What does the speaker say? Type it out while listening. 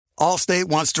Allstate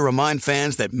wants to remind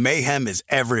fans that mayhem is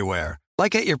everywhere,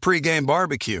 like at your pregame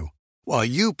barbecue. While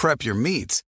you prep your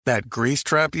meats, that grease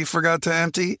trap you forgot to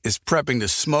empty is prepping to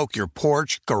smoke your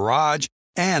porch, garage,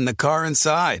 and the car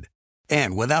inside.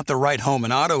 And without the right home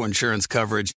and auto insurance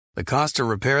coverage, the cost to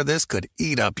repair this could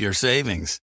eat up your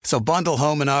savings. So bundle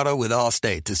home and auto with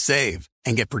Allstate to save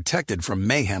and get protected from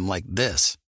mayhem like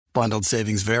this. Bundled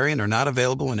savings vary and are not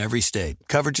available in every state.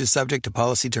 Coverage is subject to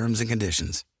policy terms and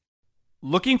conditions.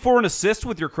 Looking for an assist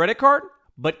with your credit card,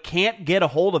 but can't get a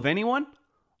hold of anyone?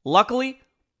 Luckily,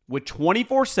 with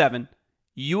 24/7,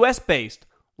 U.S.-based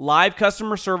live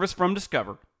customer service from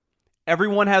Discover,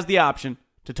 everyone has the option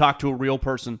to talk to a real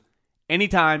person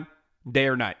anytime, day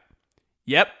or night.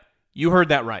 Yep, you heard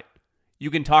that right. You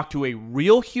can talk to a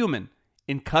real human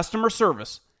in customer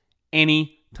service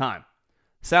anytime.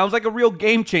 Sounds like a real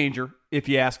game changer if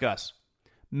you ask us.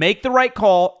 Make the right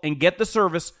call and get the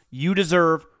service you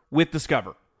deserve with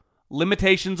Discover.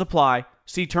 Limitations apply.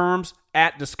 See terms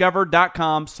at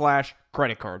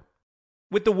discover.com/creditcard.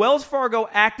 With the Wells Fargo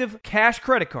Active Cash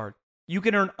Credit Card, you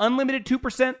can earn unlimited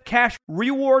 2% cash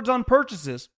rewards on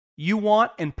purchases you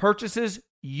want and purchases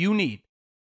you need.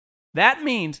 That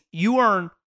means you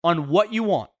earn on what you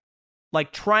want,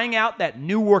 like trying out that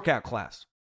new workout class,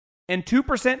 and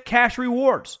 2% cash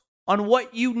rewards on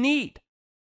what you need,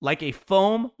 like a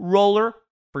foam roller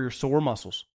for your sore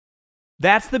muscles.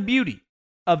 That's the beauty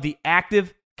of the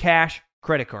Active Cash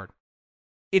Credit Card.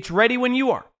 It's ready when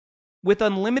you are, with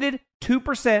unlimited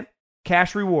 2%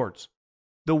 cash rewards.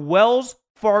 The Wells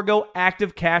Fargo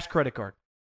Active Cash Credit Card.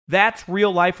 That's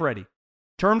real life ready.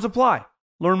 Terms apply.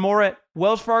 Learn more at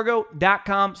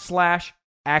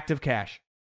wellsfargo.com/activecash.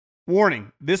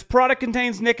 Warning, this product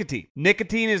contains nicotine.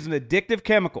 Nicotine is an addictive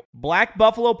chemical. Black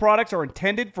Buffalo products are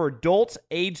intended for adults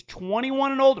aged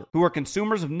 21 and older who are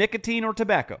consumers of nicotine or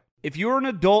tobacco. If you're an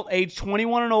adult aged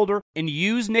 21 and older and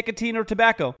use nicotine or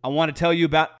tobacco, I want to tell you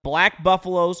about Black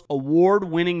Buffalo's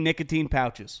award-winning nicotine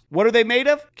pouches. What are they made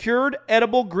of? Cured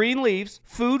edible green leaves,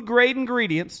 food-grade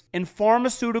ingredients, and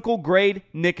pharmaceutical-grade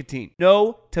nicotine.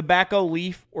 No tobacco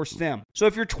leaf or stem. So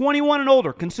if you're 21 and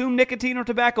older, consume nicotine or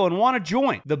tobacco, and want to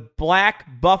join the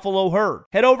Black Buffalo herd,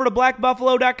 head over to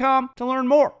blackbuffalo.com to learn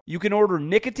more. You can order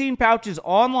nicotine pouches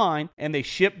online, and they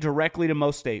ship directly to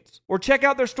most states. Or check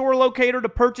out their store locator to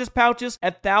purchase pouches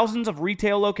at thousands of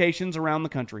retail locations around the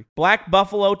country. Black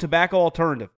Buffalo Tobacco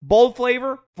Alternative. Bold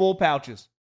flavor, full pouches.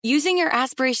 Using your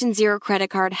Aspiration Zero credit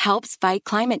card helps fight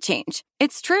climate change.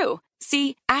 It's true.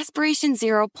 See, Aspiration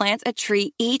Zero plants a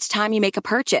tree each time you make a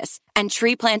purchase, and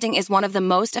tree planting is one of the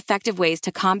most effective ways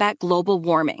to combat global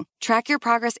warming. Track your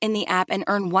progress in the app and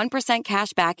earn 1%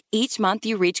 cash back each month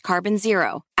you reach carbon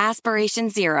zero. Aspiration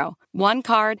Zero. One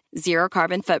card, zero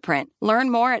carbon footprint.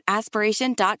 Learn more at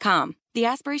aspiration.com. The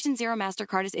Aspiration Zero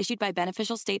MasterCard is issued by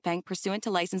Beneficial State Bank pursuant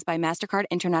to license by MasterCard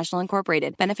International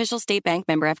Incorporated. Beneficial State Bank,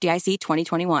 member FDIC,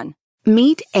 2021.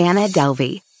 Meet Anna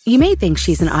Delvey. You may think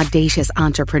she's an audacious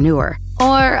entrepreneur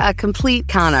or a complete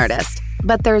con artist,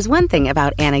 but there's one thing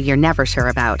about Anna you're never sure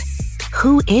about.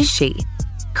 Who is she?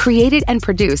 Created and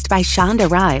produced by Shonda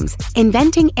Rhimes,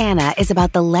 Inventing Anna is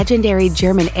about the legendary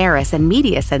German heiress and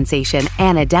media sensation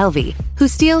Anna Delvey, who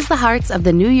steals the hearts of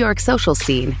the New York social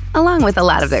scene, along with a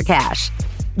lot of their cash.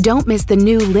 Don't miss the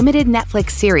new limited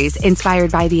Netflix series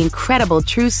inspired by the incredible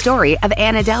true story of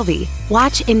Anna Delvey.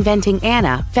 Watch Inventing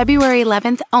Anna, February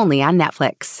 11th, only on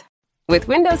Netflix. With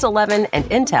Windows 11 and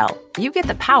Intel, you get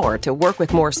the power to work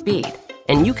with more speed.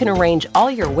 And you can arrange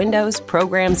all your Windows,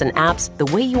 programs, and apps the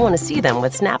way you want to see them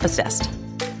with Snap Assist.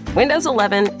 Windows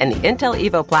 11 and the Intel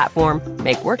Evo platform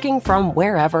make working from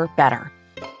wherever better.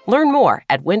 Learn more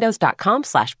at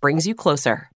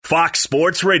windows.com/brings-you-closer. Fox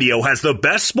Sports Radio has the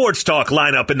best sports talk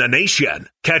lineup in the nation.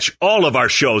 Catch all of our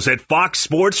shows at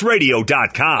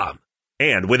foxsportsradio.com.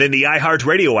 And within the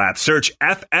iHeartRadio app, search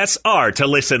FSR to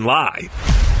listen live.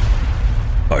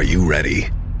 Are you ready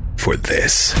for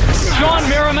this? Shawne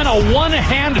Merriman, a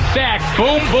one-hand sack.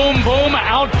 Boom, boom, boom.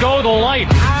 Out go the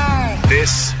lights.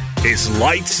 This is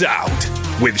Lights Out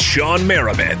with Shawne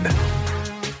Merriman.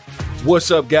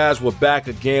 What's up, guys? We're back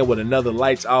again with another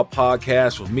Lights Out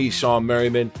podcast with me, Shawne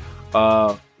Merriman.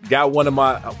 Got one of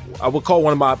my, I would call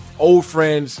one of my old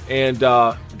friends and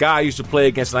guy I used to play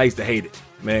against, and I used to hate it,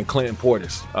 man, Clinton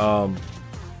Portis.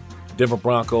 Denver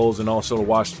Broncos and also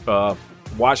the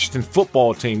Washington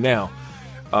football team now.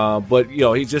 But, you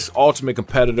know, he's just ultimate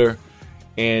competitor.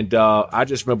 And I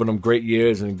just remember them great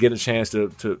years and get a chance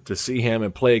to see him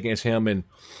and play against him. And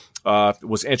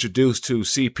was introduced to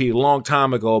CP a long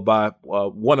time ago by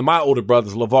one of my older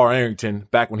brothers, LeVar Arrington,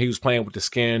 back when he was playing with the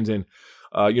Skins. And,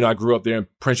 I grew up there in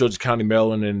Prince George's County,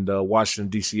 Maryland, and Washington,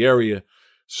 D.C. area.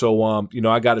 So,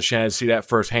 I got a chance to see that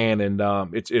firsthand, and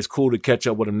it's cool to catch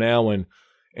up with him now and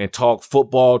talk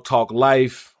football, talk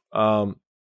life, talk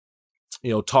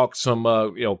some,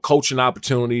 coaching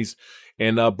opportunities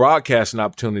and broadcasting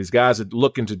opportunities. Guys are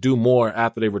looking to do more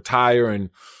after they retire. And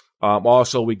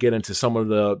also we get into some of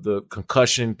the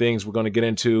concussion things we're going to get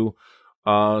into.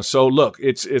 So, look,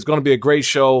 it's going to be a great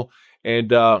show.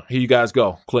 And here you guys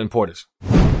go. Clinton Portis.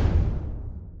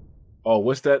 Oh,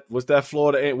 what's that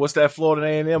Florida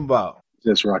A&M about?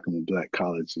 Just rocking with black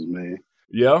colleges, man.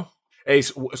 Yeah. Hey,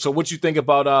 so what you think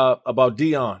about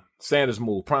Deion Sanders'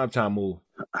 move, primetime move?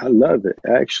 I love it,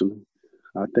 actually.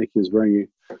 I think it's bringing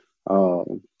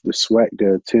the SWAC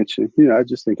the attention. I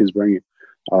just think it's bringing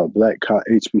black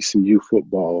HBCU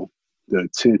football the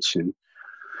attention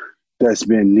that's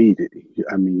been needed.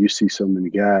 I mean, you see so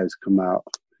many guys come out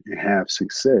and have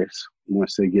success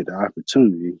once they get the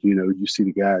opportunity. You see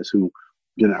the guys who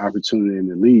get an opportunity in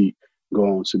the league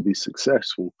go on to be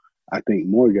successful. I think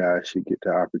more guys should get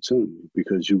the opportunity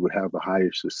because you would have a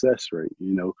higher success rate.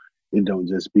 It don't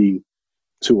just be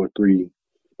 2 or 3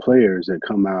 players that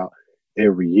come out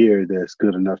every year that's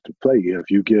good enough to play. If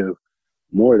you give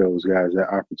more of those guys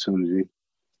that opportunity,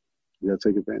 they'll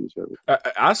take advantage of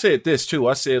it. I said this too.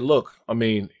 I said, look, I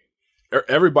mean,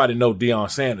 everybody know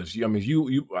Deion Sanders. I mean,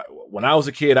 you. When I was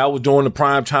a kid, I was doing the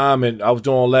prime time and I was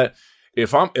doing all that.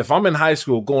 If I'm in high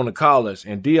school going to college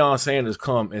and Deion Sanders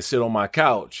come and sit on my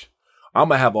couch, I'm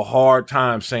gonna have a hard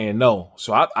time saying no.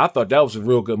 So I thought that was a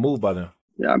real good move by them.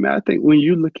 Yeah, I mean, I think when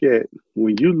you look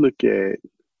at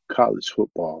college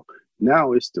football,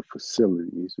 now it's the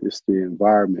facilities, it's the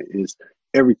environment, it's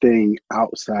everything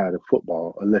outside of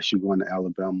football. Unless you're going to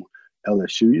Alabama,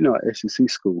 LSU, SEC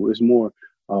school, it's more.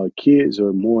 Kids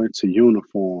are more into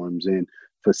uniforms and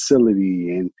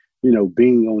facility and,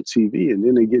 being on TV. And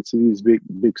then they get to these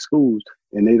big schools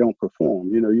and they don't perform.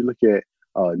 You look at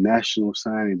National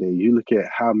Signing Day, you look at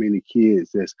how many kids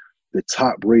that's the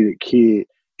top rated kid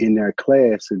in their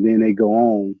class, and then they go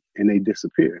on and they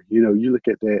disappear. You look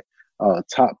at that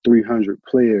top 300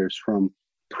 players from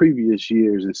previous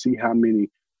years and see how many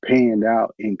panned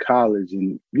out in college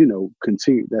and,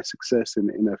 continue that success in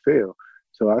the NFL.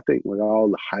 So I think with all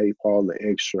the hype, all the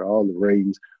extra, all the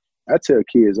ratings, I tell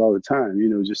kids all the time,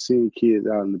 just seeing kids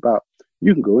out and about,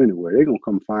 you can go anywhere. They're going to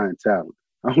come find talent.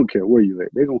 I don't care where you at.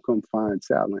 They're going to come find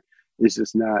talent. It's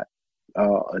just not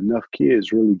enough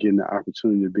kids really getting the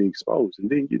opportunity to be exposed. And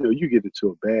then, you get into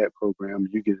a bad program,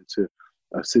 you get into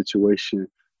a situation,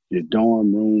 your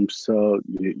dorm room suck,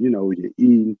 you're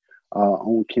eating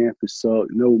on campus suck,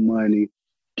 no money.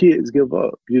 Kids give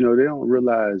up. They don't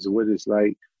realize what it's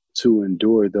like to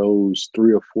endure those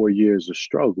 3 or 4 years of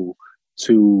struggle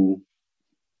to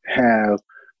have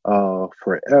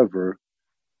forever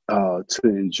to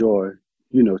enjoy,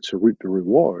 to reap the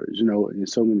rewards, and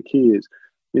so many kids,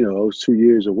 those 2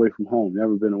 years away from home,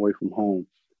 never been away from home,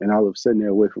 and all of a sudden they're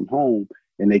away from home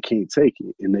and they can't take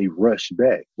it and they rush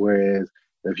back. Whereas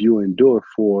if you endure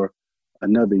for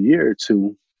another year or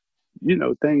two,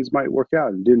 things might work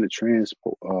out. And then the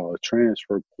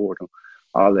transfer portal,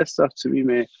 all that stuff to me,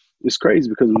 man, it's crazy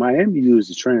because Miami used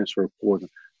the transfer portal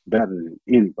better than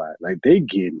anybody. Like they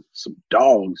getting some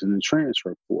dogs in the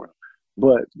transfer portal.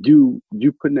 But you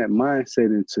putting that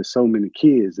mindset into so many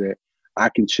kids that I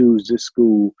can choose this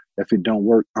school. If it don't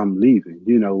work, I'm leaving,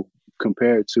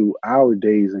 compared to our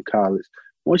days in college.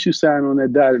 Once you sign on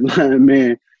that dotted line,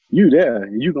 man, you there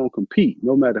and you're going to compete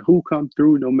no matter who come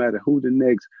through, no matter who the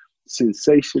next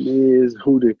sensation is,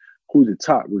 who the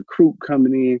top recruit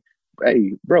coming in.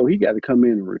 Hey, bro, he got to come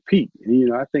in and repeat.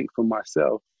 And, I think for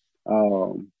myself,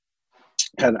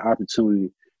 had an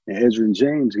opportunity, and Edgerrin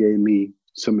James gave me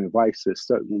some advice that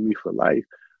stuck with me for life.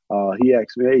 He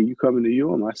asked me, hey, you coming to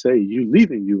UM? I say, you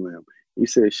leaving UM? He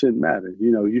said, it shouldn't matter.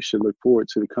 You should look forward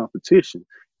to the competition.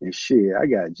 And shit, I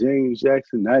got James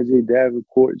Jackson, Najee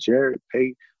Davenport, Jared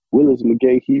Pate, Willis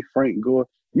McGahee, Frank Gore.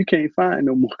 You can't find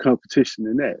no more competition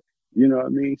than that. You know what I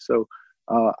mean? So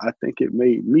I think it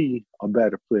made me a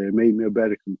better player. It made me a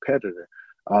better competitor.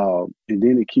 And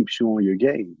then it keeps you on your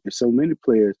game. And so many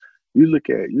players, you look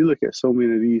at so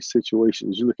many of these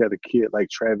situations. You look at a kid like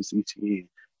Travis Etienne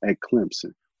at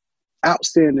Clemson,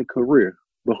 outstanding career,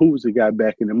 but who was the guy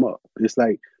backing him up? It's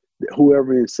like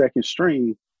whoever in second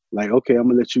string, like, okay, I'm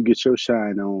gonna let you get your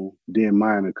shine on, then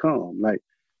mine will come. Like,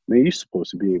 man, you're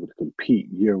supposed to be able to compete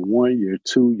year 1, year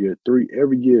 2, year 3.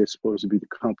 Every year is supposed to be the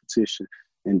competition,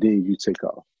 and then you take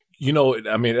off.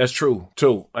 I mean, that's true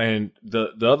too. And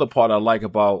the other part I like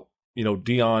about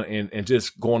Deion and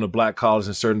just going to black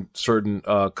colleges and certain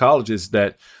colleges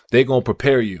that they're gonna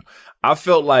prepare you. I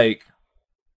felt like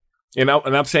And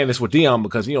I'm saying this with Dion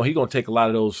because, you know, he's going to take a lot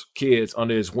of those kids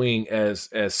under his wing as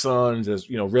sons, as,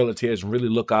 you know, relatives, and really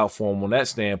look out for them on that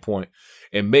standpoint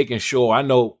and making sure. I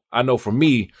know for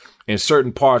me in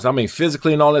certain parts, I mean,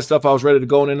 physically and all that stuff, I was ready to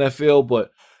go in the NFL,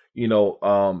 but, you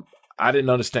know, I didn't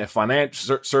understand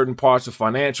certain parts of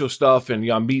financial stuff, and,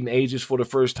 you know, I'm meeting agents for the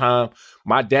first time.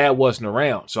 My dad wasn't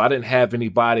around, so I didn't have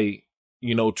anybody,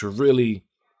 you know, to really,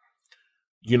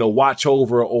 you know, watch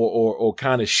over or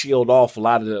kind of shield off a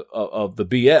lot of the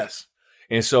BS.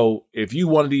 And so if you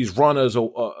one of these runners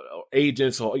or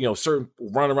agents or, you know, certain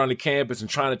run around the campus and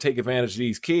trying to take advantage of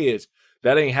these kids,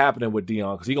 that ain't happening with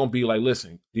Dion, because he's going to be like,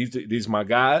 listen, these are my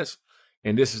guys,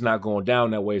 and this is not going down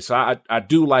that way. So I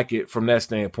do like it from that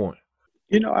standpoint.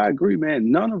 You know, I agree, man.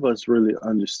 None of us really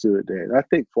understood that. I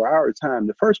think for our time,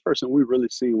 the first person we really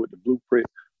seen with the blueprint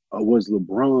was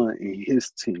LeBron and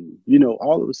his team. You know,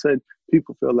 all of a sudden,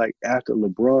 people feel like after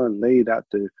LeBron laid out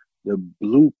the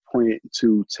blueprint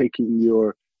to taking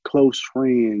your close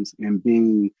friends and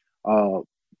being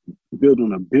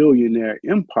building a billionaire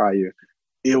empire,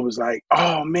 it was like,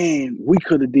 oh man, we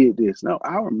could have did this. No,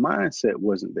 our mindset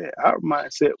wasn't that. Our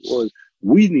mindset was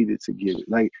we needed to get it.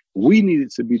 Like, we needed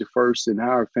to be the first in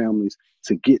our families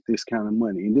to get this kind of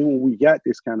money. And then when we got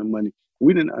this kind of money,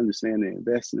 we didn't understand the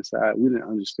investing side. We didn't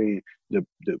understand the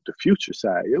future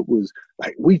side. It was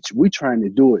like we trying to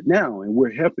do it now, and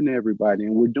we're helping everybody,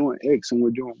 and we're doing X, and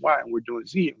we're doing Y, and we're doing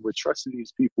Z, and we're trusting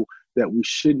these people that we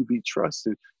shouldn't be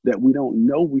trusting, that we don't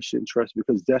know we shouldn't trust,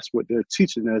 because that's what they're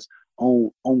teaching us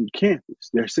on campus.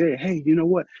 They're saying, hey, you know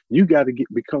what? You got to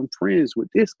become friends with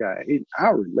this guy. In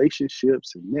our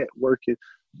relationships and networking,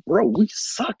 bro, we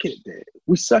suck at that.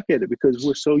 We suck at it because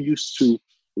we're so used to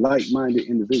like-minded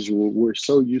individual. We're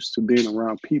so used to being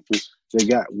around people that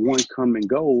got one common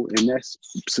goal, and that's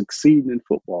succeeding in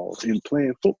football and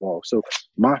playing football. So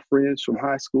my friends from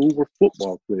high school were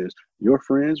football players. Your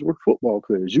friends were football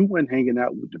players. You weren't hanging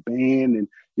out with the band and,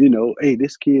 you know, hey,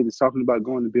 this kid is talking about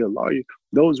going to be a lawyer.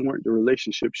 Those weren't the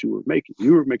relationships you were making.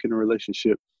 You were making a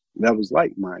relationship that was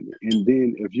like-minded. And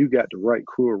then if you got the right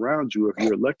crew around you, if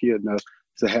you're lucky enough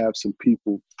to have some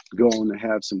people go on to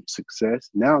have some success,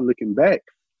 now looking back,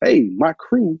 hey, my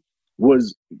crew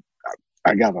was,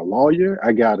 I got a lawyer,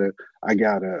 I got a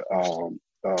guy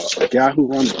who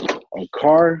runs a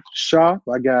car shop,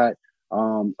 I got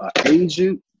an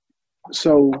agent.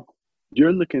 So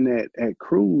you're looking at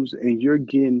crews, and you're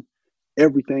getting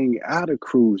everything out of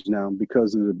crews now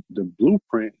because of the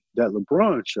blueprint that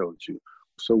LeBron showed you.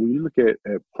 So when you look at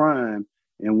Prime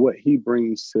and what he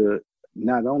brings to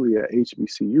not only at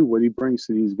HBCU, what he brings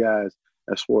to these guys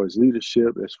as far as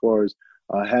leadership, as far as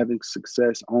having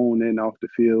success on and off the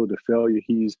field, the failure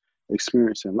he's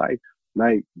experienced in life,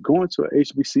 like going to a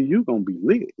HBCU gonna be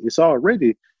lit. It's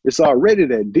already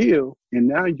that deal, and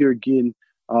now you're getting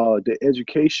the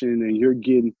education, and you're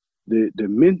getting the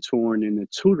mentoring and the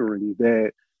tutoring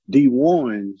that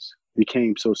D1s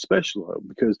became so special of,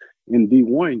 because in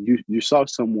D1 you saw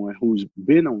someone who's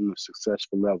been on a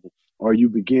successful level, or you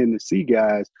begin to see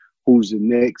guys who's the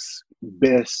next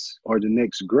best or the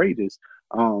next greatest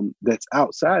that's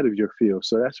outside of your field.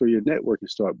 So that's where your networking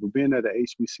starts. But being at a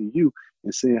HBCU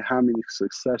and seeing how many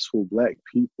successful Black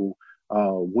people,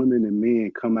 women and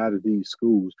men, come out of these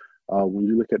schools, when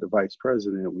you look at the vice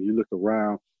president, when you look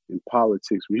around in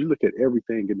politics, when you look at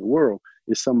everything in the world,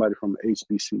 it's somebody from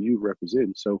HBCU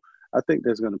representing. So I think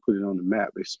that's going to put it on the map,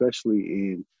 especially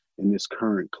in this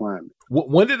current climate.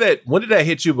 When did that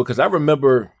hit you? Because I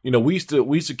remember, you know, we used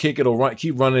to kick it or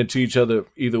keep running into each other.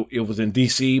 Either it was in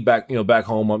DC back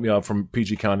home, you know, from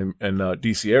PG County and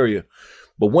DC area.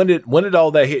 But when did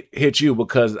all that hit you?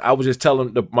 Because I was just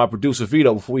telling my producer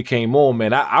Vito before we came on,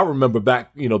 man, I remember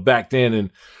back then, and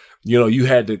you know, you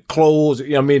had the clothes, you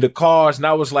know what I mean, the cars, and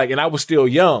I was like, and I was still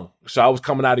young, so I was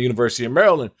coming out of University of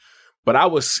Maryland. But I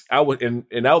was, and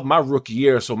that was my rookie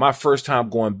year. So my first time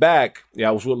going back,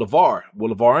 I was with LeVar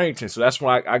Arrington. So that's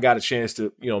when I got a chance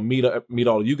to, you know, meet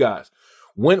all of you guys.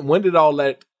 When did all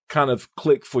that kind of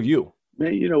click for you?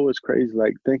 Man, you know what's crazy?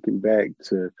 Like thinking back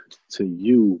to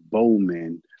you,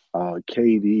 Bowman,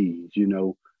 KD, you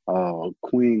know,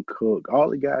 Quinn Cook,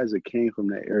 all the guys that came from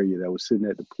that area that was sitting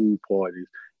at the pool parties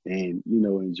and, you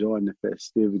know, enjoying the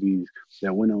festivities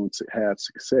that went on to have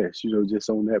success. You know,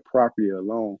 just on that property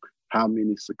alone, how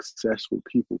many successful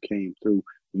people came through.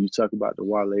 When you talk about the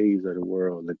Wale's of the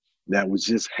world, that was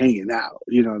just hanging out,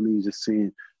 you know what I mean, just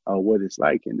seeing what it's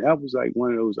like. And that was like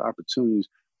one of those opportunities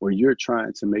where you're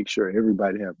trying to make sure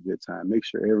everybody have a good time, make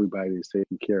sure everybody is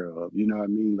taken care of, you know what I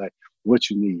mean, like what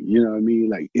you need, you know what I mean,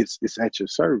 like it's at your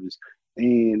service.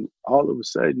 And all of a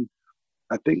sudden,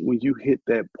 I think when you hit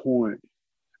that point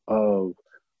of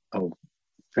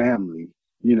family,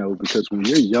 because when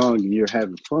you're young and you're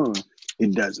having fun,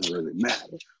 it doesn't really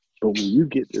matter. But when you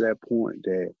get to that point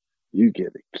that you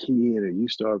get a kid or you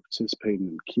start participating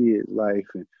in the kid's life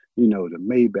and, the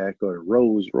Maybach or the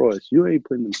Rolls Royce, you ain't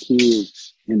putting them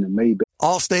kids in the Maybach.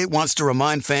 Allstate wants to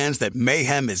remind fans that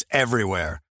mayhem is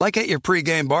everywhere, like at your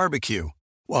pregame barbecue.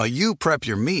 While you prep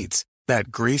your meats,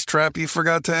 that grease trap you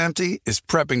forgot to empty is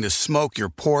prepping to smoke your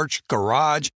porch,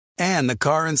 garage, and the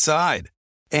car inside.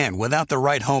 And without the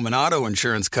right home and auto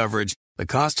insurance coverage, the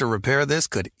cost to repair this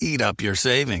could eat up your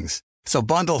savings. So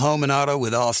bundle home and auto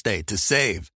with Allstate to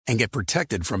save and get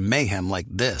protected from mayhem like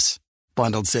this.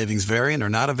 Bundled savings vary and are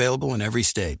not available in every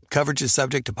state. Coverage is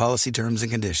subject to policy terms and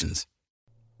conditions.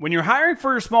 When you're hiring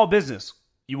for your small business,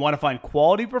 you want to find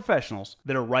quality professionals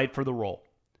that are right for the role.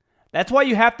 That's why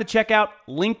you have to check out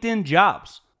LinkedIn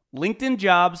Jobs. LinkedIn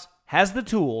Jobs has the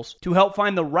tools to help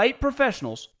find the right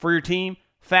professionals for your team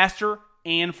faster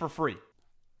and for free.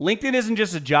 LinkedIn isn't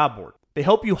just a job board. They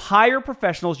help you hire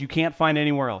professionals you can't find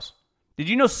anywhere else. Did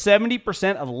you know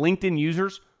 70% of LinkedIn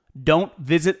users don't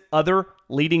visit other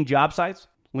leading job sites?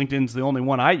 LinkedIn's the only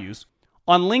one I use.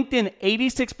 On LinkedIn,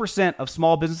 86% of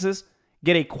small businesses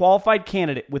get a qualified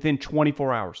candidate within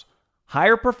 24 hours.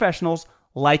 Hire professionals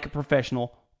like a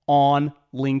professional on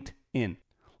LinkedIn.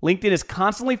 LinkedIn is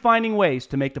constantly finding ways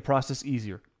to make the process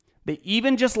easier. They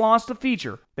even just launched a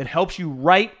feature that helps you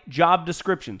write job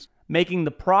descriptions, making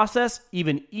the process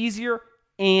even easier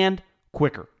and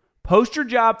quicker. Post your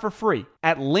job for free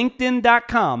at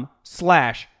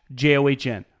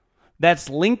linkedin.com/JOHN. That's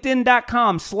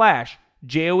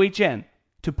linkedin.com/JOHN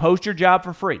to post your job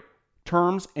for free.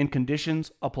 Terms and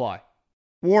conditions apply.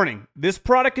 Warning, this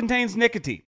product contains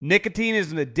nicotine. Nicotine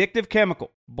is an addictive chemical.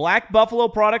 Black Buffalo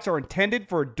products are intended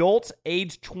for adults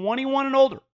aged 21 and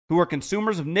older who are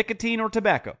consumers of nicotine or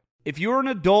tobacco. If you're an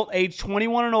adult aged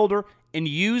 21 and older and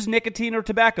use nicotine or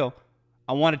tobacco,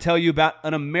 I want to tell you about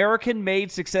an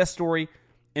American-made success story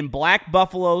in Black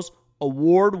Buffalo's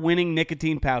award-winning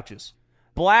nicotine pouches.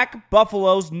 Black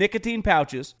Buffalo's nicotine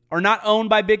pouches are not owned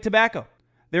by Big Tobacco.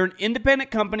 They're an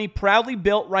independent company proudly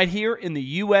built right here in the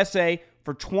USA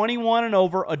for 21 and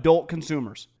over adult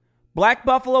consumers. Black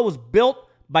Buffalo was built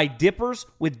by dippers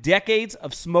with decades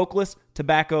of smokeless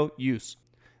tobacco use.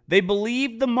 They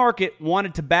believed the market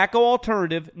wanted tobacco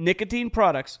alternative nicotine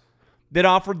products that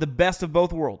offered the best of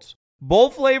both worlds.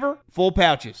 Bold flavor, full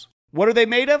pouches. What are they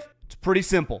made of? It's pretty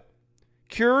simple.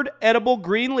 Cured edible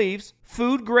green leaves,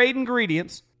 food-grade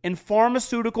ingredients, and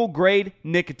pharmaceutical-grade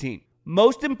nicotine.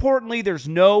 Most importantly, there's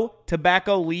no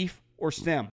tobacco leaf or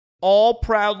stem. All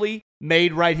proudly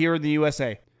made right here in the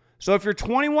USA. So if you're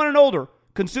 21 and older,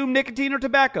 consume nicotine or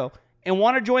tobacco, and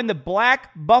want to join the Black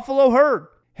Buffalo herd,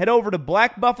 head over to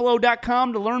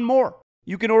blackbuffalo.com to learn more.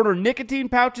 You can order nicotine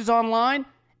pouches online,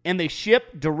 and they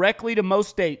ship directly to most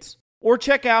states. Or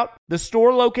check out the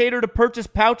store locator to purchase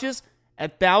pouches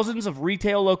at thousands of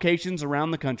retail locations around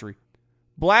the country.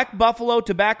 Black Buffalo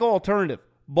Tobacco Alternative.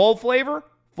 Bold flavor,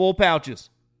 full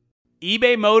pouches.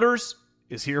 eBay Motors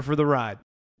is here for the ride.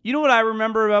 You know what I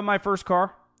remember about my first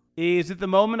car? Is at the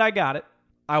moment I got it,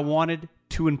 I wanted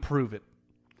to improve it.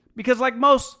 Because like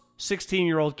most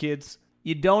 16-year-old kids,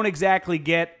 you don't exactly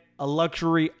get a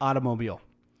luxury automobile.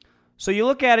 So you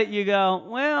look at it, you go,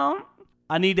 well,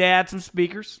 I need to add some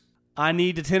speakers. I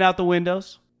need to tint out the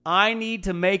windows. I need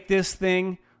to make this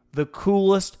thing the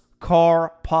coolest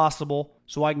car possible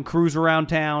so I can cruise around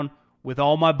town with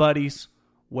all my buddies,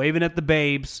 waving at the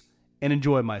babes, and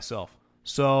enjoy myself.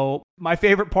 So my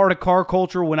favorite part of car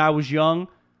culture when I was young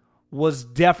was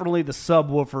definitely the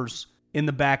subwoofers in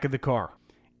the back of the car.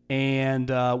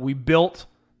 And we built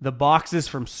the boxes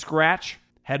from scratch,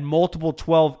 had multiple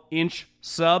 12-inch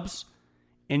subs,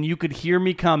 and you could hear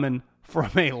me coming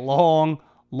from a long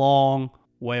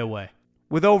way away.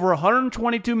 With over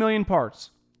 122 million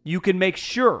parts, you can make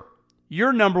sure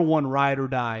your number one ride or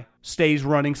die stays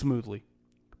running smoothly.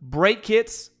 Brake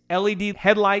kits, LED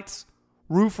headlights,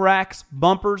 roof racks,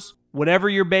 bumpers, whatever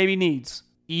your baby needs,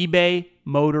 eBay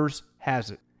Motors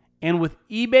has it. And with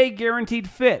eBay Guaranteed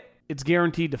Fit, it's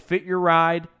guaranteed to fit your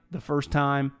ride the first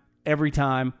time, every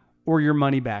time, or your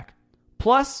money back.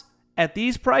 Plus, at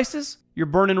these prices, you're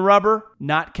burning rubber,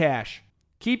 not cash.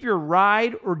 Keep your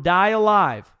ride or die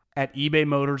alive at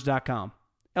ebaymotors.com.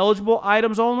 Eligible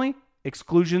items only.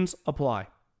 Exclusions apply.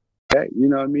 You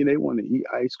know what I mean? They want to eat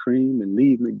ice cream and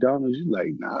leave McDonald's. You're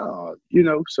like, nah,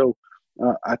 so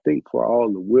I think for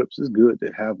all the whips, it's good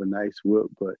to have a nice whip,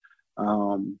 but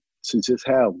to just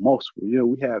have multiple,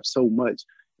 we have so much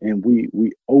and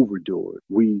we overdo it.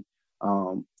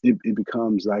 It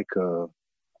becomes like a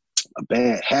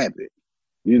bad habit.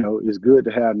 It's good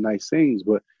to have nice things,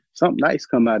 but something nice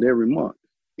come out every month.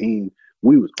 And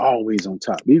we was always on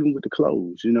top, even with the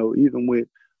clothes, even with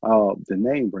the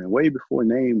name brand. Way before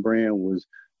name brand was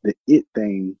the it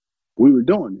thing, we were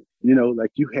doing it.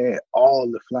 Like you had all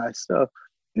the fly stuff,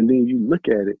 and then you look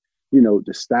at it,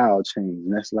 the style change,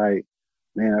 and that's like,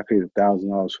 man, I paid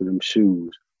 $1,000 for them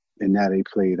shoes, and now they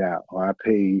played out. Or I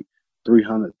paid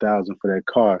 $300,000 for that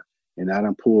car, and I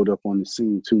done pulled up on the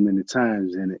scene too many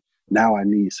times in it. Now I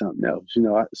need something else.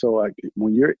 So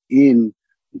when you're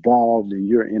involved and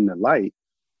you're in the light,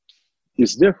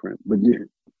 it's different. But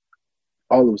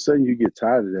all of a sudden you get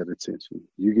tired of that attention.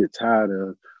 You get tired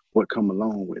of what come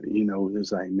along with it.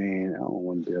 It's like, man, I don't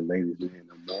want to be a ladies' man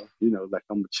no more. Like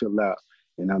I'm gonna chill out,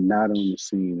 and I'm not on the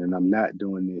scene, and I'm not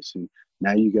doing this. And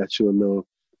now you got your little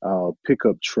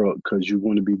pickup truck because you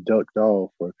want to be ducked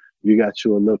off, or you got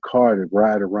your little car to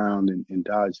ride around and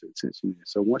dodge the attention.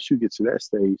 So once you get to that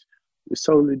stage, it's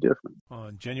totally different.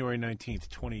 On January 19th,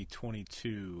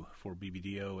 2022, for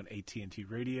BBDO and AT&T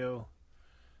Radio,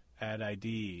 ad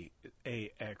ID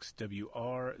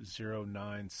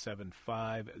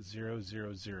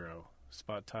AXWR0975000.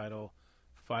 Spot title,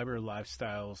 Fiber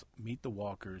Lifestyles Meet the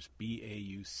Walkers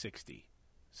BAU 60.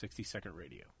 60-second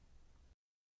radio.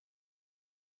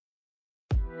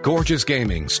 Gorgeous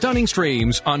gaming, stunning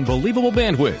streams, unbelievable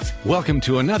bandwidth. Welcome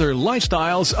to another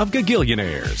Lifestyles of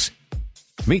Gagillionaires.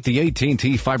 Meet the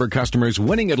AT&T Fiber customers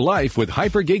winning at life with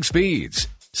hyper gig speeds.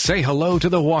 Say hello to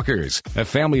the Walkers, a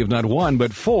family of not one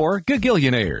but 4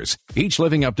 Gagillionaires, each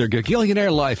living up their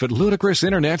Gagillionaire life at ludicrous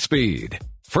internet speed.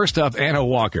 First up, Anna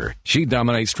Walker. She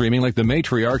dominates streaming like the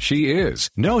matriarch she is.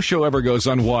 No show ever goes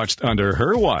unwatched under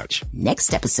her watch.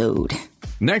 Next episode.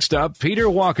 Next up, Peter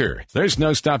Walker. There's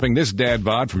no stopping this dad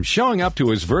bod from showing up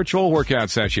to his virtual workout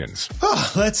sessions. Oh,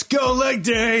 let's go leg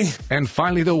day. And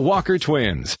finally, the Walker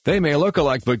twins. They may look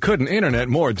alike but couldn't internet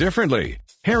more differently.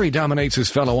 Harry dominates his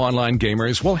fellow online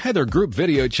gamers while Heather group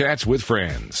video chats with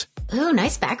friends. Ooh,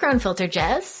 nice background filter,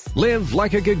 Jess. Live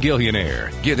like a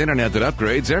Gagillionaire. Get internet that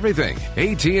upgrades everything.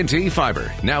 AT&T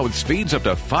Fiber, now with speeds up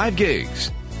to 5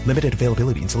 gigs. Limited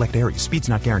availability in select areas. Speeds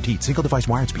not guaranteed. Single device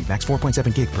wired speed max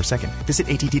 4.7 gig per second. Visit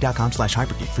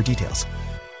att.com/hypergig for details.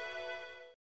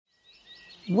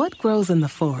 What grows in the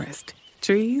forest?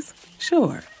 Trees?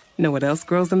 Sure. Know what else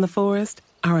grows in the forest?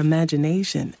 Our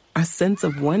imagination, our sense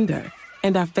of wonder,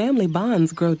 and our family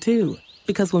bonds grow too.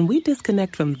 Because when we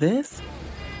disconnect from this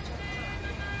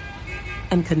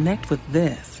and connect with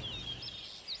this,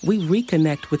 we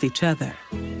reconnect with each other.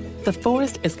 The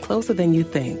forest is closer than you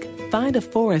think. Find a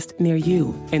forest near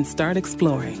you and start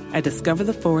exploring at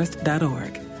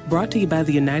discovertheforest.org. Brought to you by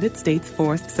the United States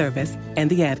Forest Service and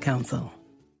the Ad Council.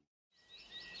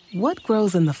 What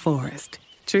grows in the forest?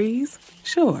 Trees?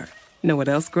 Sure. Know what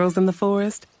else grows in the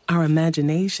forest? Our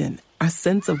imagination, our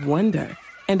sense of wonder,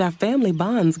 and our family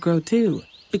bonds grow too.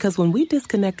 Because when we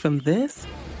disconnect from this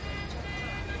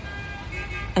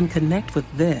and connect with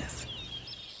this,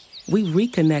 we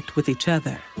reconnect with each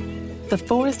other. The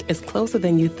forest is closer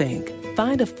than you think.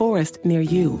 Find a forest near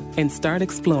you and start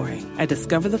exploring at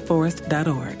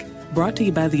discovertheforest.org. Brought to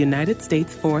you by the United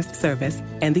States Forest Service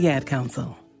and the Ad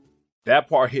Council. That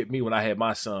part hit me when I had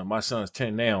my son. My son's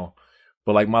 10 now.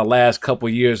 But like my last couple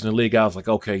of years in the league, I was like,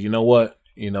 okay, you know what?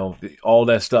 All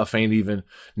that stuff ain't even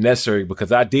necessary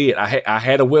because I did. I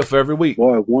had a whiff every week.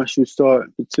 Boy, once you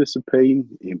start participating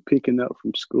and picking up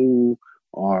from school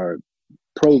or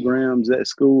programs at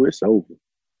school, it's over.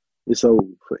 It's over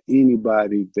for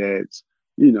anybody that's,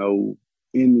 when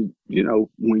you're in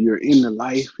the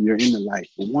life, you're in the life.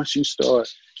 But once you start,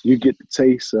 you get the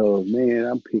taste of, man,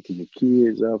 I'm picking the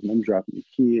kids up and I'm dropping the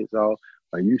kids off.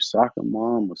 Are you soccer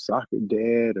mom or soccer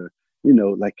dad or,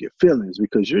 like your feelings,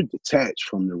 because you're detached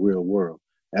from the real world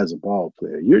as a ball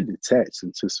player. You're detached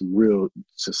into something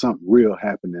real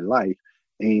happening in life.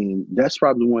 And that's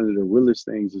probably one of the realest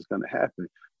things that's going to happen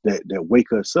that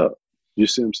wake us up. You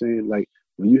see what I'm saying? Like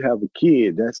when you have a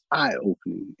kid, that's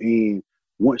eye-opening. And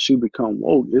once you become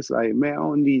woke, it's like, man, I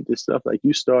don't need this stuff. Like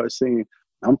you start saying,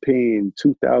 I'm paying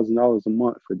 $2,000 a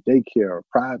month for daycare or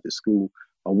private school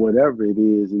or whatever it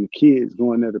is, and the kids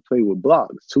going there to play with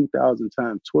blocks. 2,000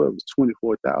 times 12 is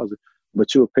 24,000,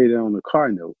 but you'll pay that on the car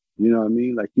note. You know what I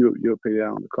mean? Like you'll pay that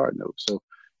on the car note. So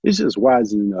it's just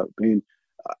wisening up. And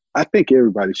I think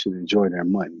everybody should enjoy their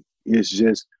money. It's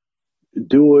just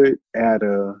do it at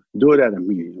a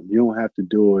medium. You don't have to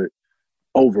do it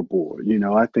overboard.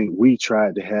 I think we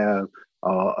tried to have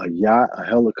a yacht, a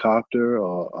helicopter,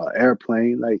 or an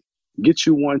airplane. Like get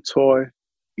you one toy.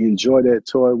 Enjoy that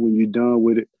toy. When you're done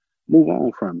with it, move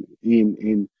on from it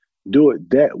and do it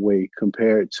that way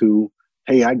compared to,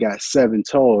 hey, I got 7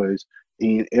 toys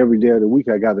and every day of the week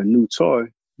I got a new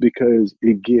toy, because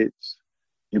it gets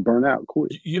and burn out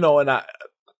quick. And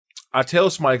I tell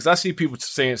somebody, because I see people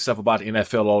saying stuff about the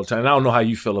NFL all the time, and I don't know how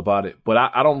you feel about it, but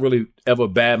I don't really ever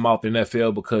badmouth the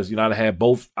NFL because, I had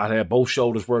both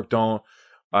shoulders worked on.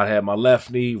 I had my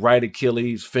left knee, right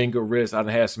Achilles, finger, wrist. I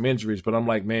had some injuries, but I'm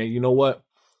like, man, you know what?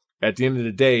 At the end of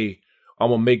the day, I'm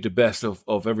going to make the best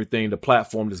of everything, the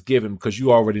platform that's given, because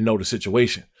you already know the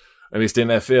situation. And it's the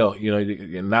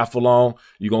NFL, not for long.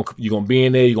 You're going to be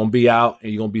in there, you're going to be out,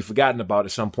 and you're going to be forgotten about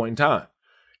at some point in time.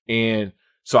 And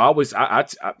so I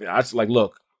like,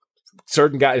 look,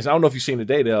 certain guys, I don't know if you've seen the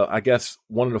data. I guess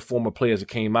one of the former players that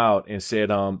came out and said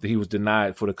that he was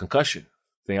denied for the concussion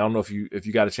thing. I don't know if you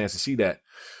got a chance to see that,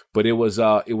 but it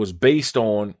was based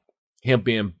on him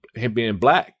being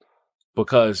black,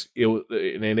 because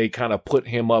and they kind of put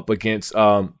him up against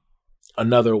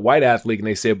another white athlete, and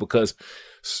they said because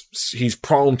he's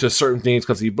prone to certain things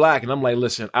because he's black. And I'm like,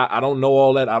 listen, I don't know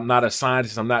all that. I'm not a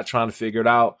scientist. I'm not trying to figure it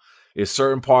out. It's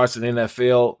certain parts of the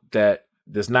NFL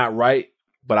that's not right,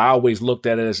 but I always looked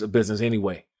at it as a business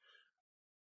anyway.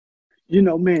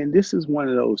 Man, this is one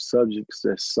of those subjects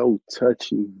that's so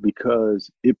touchy because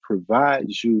it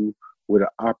provides you with an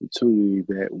opportunity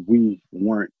that we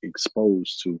weren't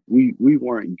exposed to. We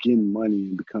weren't getting money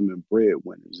and becoming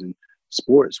breadwinners, and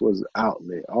sports was an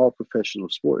outlet. All professional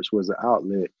sports was an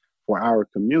outlet for our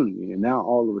community. And now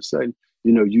all of a sudden,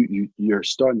 you're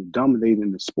starting to dominate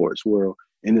in the sports world,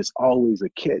 and it's always a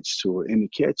catch to it. And the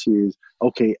catch is,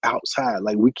 okay, outside,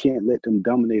 like we can't let them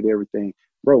dominate everything.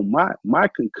 Bro, my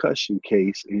concussion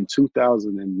case in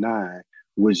 2009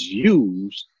 was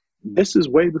used. This is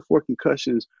way before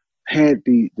concussions had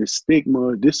the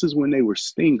stigma. This is when they were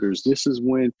stingers. This is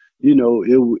when,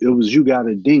 it was you got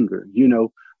a dinger,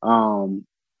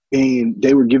 and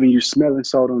they were giving you smelling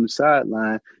salt on the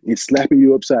sideline and slapping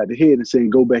you upside the head and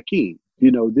saying, go back in.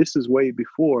 This is way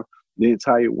before the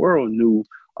entire world knew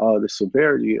the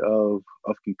severity of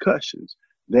concussions.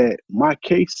 That my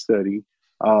case study,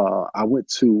 I went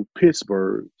to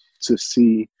Pittsburgh to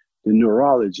see the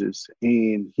neurologist,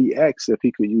 and he asked if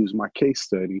he could use my case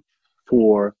study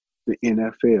for the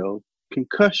NFL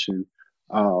concussion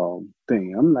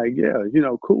thing. I'm like, yeah,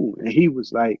 cool. And he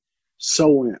was like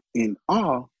so in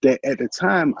awe that at the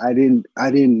time I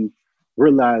didn't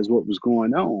realize what was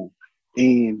going on.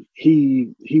 And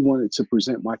he wanted to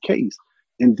present my case.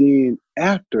 And then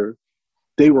after,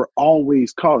 they were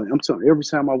always calling. I'm telling you, every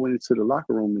time I went into the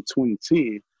locker room in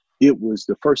 2010, it was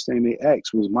the first thing they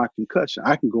asked was my concussion.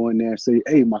 I can go in there and say,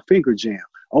 hey, my finger jammed.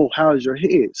 Oh, how's your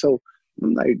head? So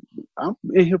I'm like, I'm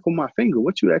in here for my finger.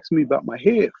 What you asking me about my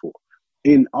head for?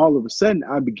 And all of a sudden,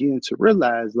 I began to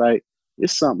realize, like,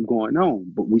 there's something going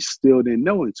on, but we still didn't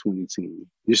know in 2010.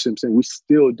 You see what I'm saying? We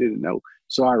still didn't know.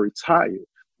 So I retired.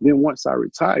 Then once I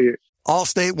retired.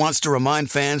 Allstate wants to remind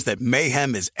fans that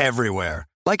mayhem is everywhere,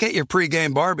 like at your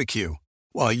pregame barbecue.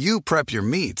 While you prep your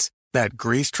meats, that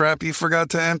grease trap you forgot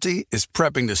to empty is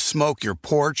prepping to smoke your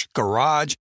porch,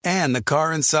 garage, and the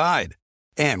car inside.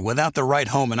 And without the right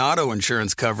home and auto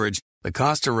insurance coverage, the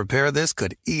cost to repair this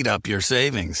could eat up your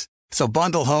savings. So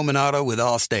bundle home and auto with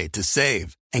Allstate to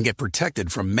save and get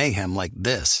protected from mayhem like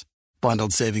this.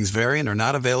 Bundled savings vary and are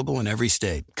not available in every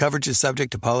state. Coverage is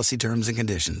subject to policy terms and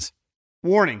conditions.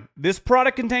 Warning, this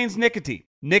product contains nicotine.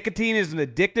 Nicotine is an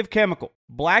addictive chemical.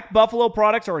 Black Buffalo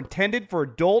products are intended for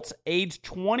adults aged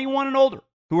 21 and older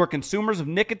who are consumers of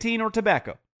nicotine or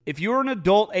tobacco. If you're an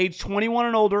adult aged 21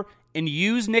 and older and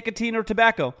use nicotine or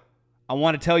tobacco, I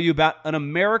want to tell you about an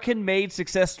American-made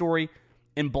success story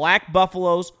in Black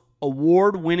Buffalo's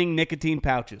award-winning nicotine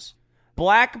pouches.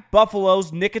 Black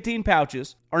Buffalo's nicotine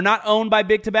pouches are not owned by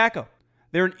Big Tobacco.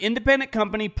 They're an independent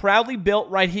company proudly built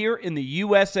right here in the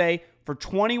USA for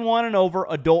 21 and over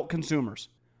adult consumers.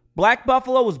 Black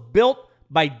Buffalo was built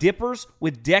by dippers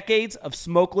with decades of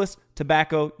smokeless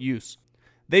tobacco use.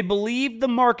 They believed the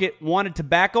market wanted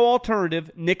tobacco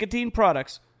alternative nicotine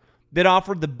products that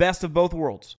offered the best of both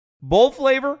worlds. Bold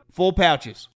flavor, full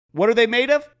pouches. What are they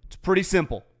made of? It's pretty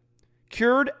simple.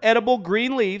 Cured edible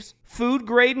green leaves,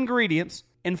 food-grade ingredients,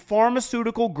 and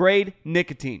pharmaceutical-grade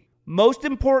nicotine. Most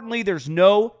importantly, there's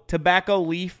no tobacco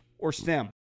leaf or stem.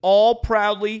 All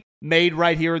proudly made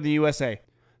right here in the USA.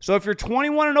 So if you're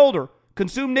 21 and older,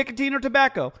 consume nicotine or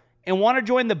tobacco, and want to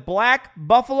join the Black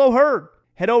Buffalo herd,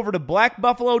 head over to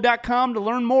blackbuffalo.com to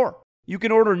learn more. You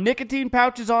can order nicotine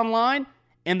pouches online,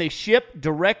 and they ship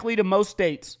directly to most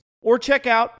states. Or check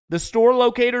out the store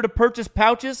locator to purchase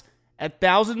pouches at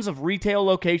thousands of retail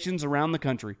locations around the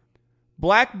country.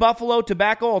 Black Buffalo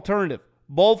Tobacco Alternative.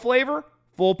 Bold flavor,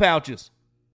 full pouches.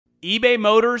 eBay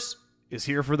Motors is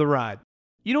here for the ride.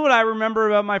 You know what I remember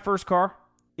about my first car?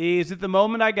 Is at the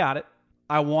moment I got it,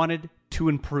 I wanted to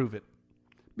improve it.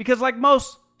 Because like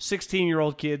most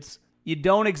 16-year-old kids, you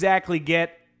don't exactly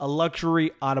get a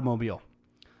luxury automobile.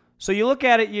 So you look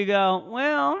at it, you go,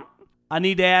 well, I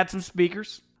need to add some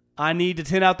speakers. I need to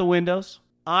tint out the windows.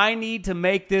 I need to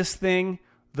make this thing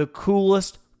the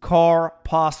coolest car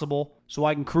possible so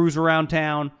I can cruise around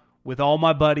town with all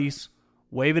my buddies,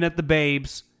 waving at the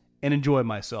babes, and enjoy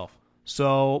myself.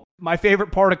 So my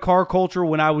favorite part of car culture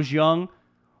when I was young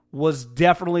was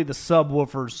definitely the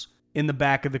subwoofers in the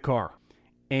back of the car.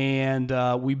 And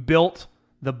we built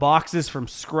the boxes from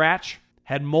scratch,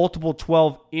 had multiple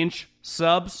 12-inch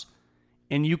subs,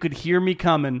 and you could hear me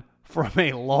coming from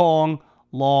a long,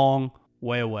 long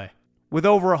way away. With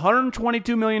over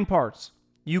 122 million parts,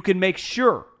 you can make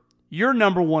sure your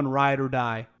number one ride or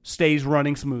die stays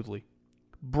running smoothly.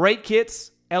 Brake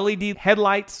kits, LED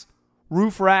headlights,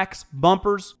 roof racks,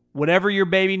 bumpers, whatever your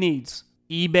baby needs,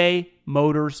 eBay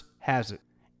Motors has it.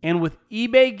 And with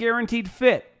eBay Guaranteed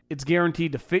Fit, it's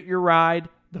guaranteed to fit your ride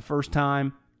the first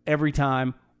time, every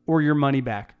time, or your money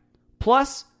back.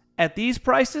 Plus, at these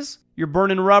prices, you're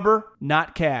burning rubber,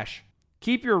 not cash.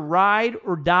 Keep your ride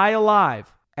or die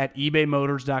alive at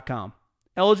ebaymotors.com.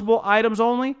 Eligible items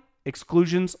only.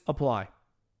 Exclusions apply.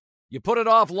 You put it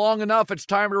off long enough, it's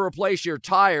time to replace your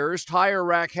tires. Tire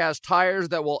Rack has tires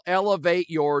that will elevate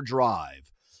your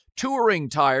drive. Touring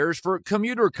tires for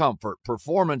commuter comfort,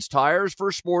 performance tires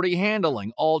for sporty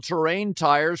handling, all-terrain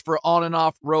tires for on- and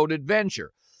off-road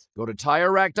adventure. Go to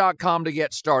TireRack.com to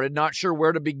get started. Not sure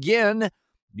where to begin?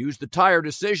 Use the Tire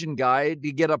Decision Guide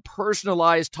to get a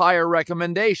personalized tire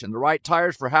recommendation, the right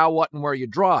tires for how, what, and where you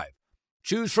drive.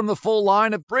 Choose from the full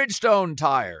line of Bridgestone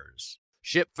tires.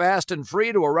 Ship fast and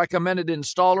free to a recommended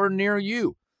installer near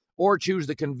you. Or choose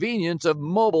the convenience of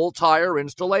mobile tire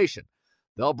installation.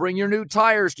 They'll bring your new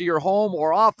tires to your home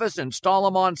or office, install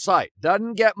them on site.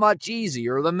 Doesn't get much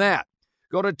easier than that.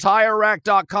 Go to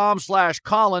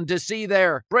TireRack.com/Colin to see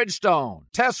their Bridgestone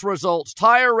test results,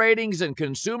 tire ratings, and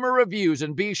consumer reviews,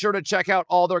 and be sure to check out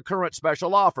all their current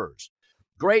special offers.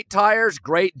 Great tires,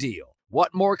 great deal.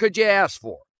 What more could you ask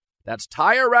for? That's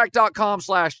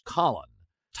TireRack.com/Colin.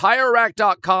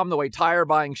 TireRack.com, the way tire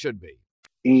buying should be.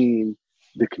 And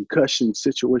the concussion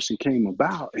situation came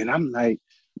about, and I'm like,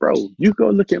 bro, you go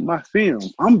look at my film.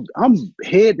 I'm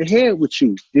head to head with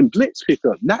you in blitz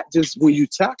pickup, not just when you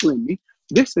tackling me.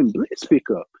 This in blitz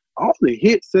pickup. All the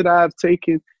hits that I've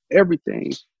taken,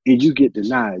 everything, and you get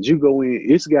denied. You go in.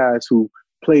 It's guys who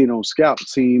played on scout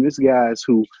team. It's guys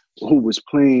who was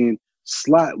playing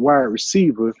slot wide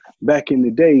receiver back in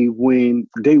the day when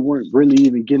they weren't really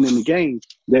even getting in the game.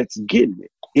 That's getting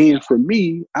it. And for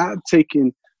me, I've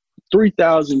taken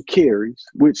 3,000 carries,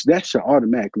 which that's your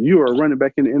automatic. You are a running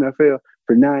back in the NFL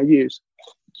for 9 years.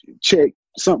 Check,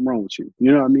 something wrong with you.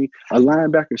 You know what I mean? A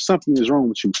linebacker, something is wrong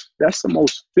with you. That's the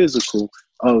most physical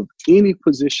of any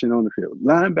position on the field.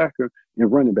 Linebacker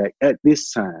and running back at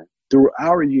this time, through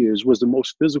our years, was the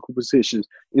most physical positions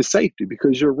in safety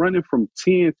because you're running from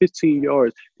 10, 15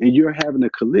 yards and you're having a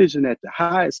collision at the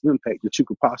highest impact that you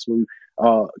could possibly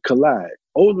collide.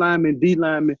 O-linemen,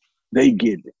 D-linemen, they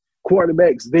get it.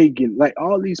 Quarterbacks, they get like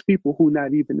all these people who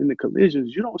not even in the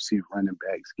collisions. You don't see running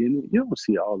backs getting it. You don't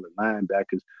see all the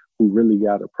linebackers who really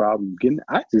got a problem getting it.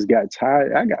 I just got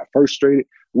tired. I got frustrated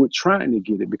with trying to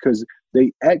get it because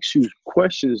they ask you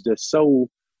questions that's so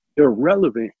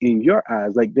irrelevant in your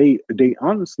eyes. Like they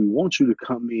honestly want you to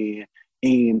come in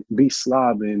and be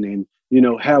slobbing and, you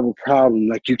know, have a problem.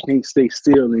 Like you can't stay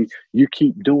still and you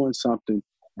keep doing something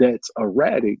that's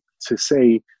erratic to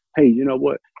say, hey, you know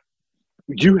what?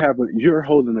 You're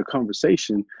holding a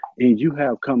conversation and you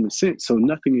have common sense, so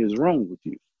nothing is wrong with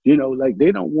you. You know, like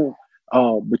they don't want,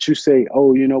 but you say,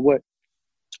 oh, you know what?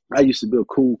 I used to be a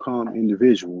cool, calm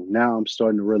individual. Now I'm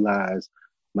starting to realize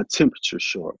my temperature's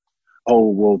short. Oh,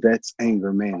 well, that's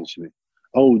anger management.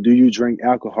 Oh, do you drink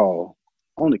alcohol?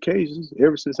 On occasions,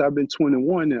 ever since I've been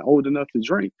 21 and old enough to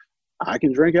drink, I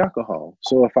can drink alcohol.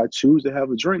 So if I choose to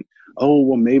have a drink, oh,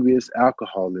 well, maybe it's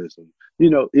alcoholism. You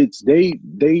know, it's they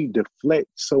deflect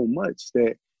so much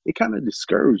that it kind of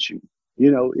discourages you.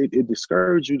 You know, it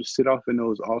discourages you to sit off in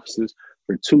those offices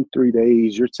for 2-3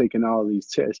 days. You're taking all these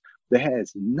tests that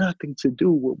has nothing to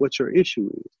do with what your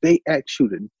issue is. They ask you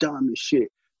the dumbest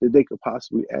shit that they could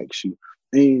possibly ask you.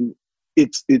 And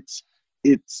it's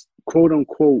quote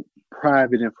unquote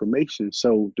private information.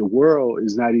 So the world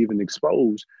is not even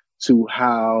exposed to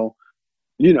how,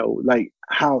 you know, like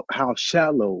how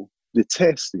shallow the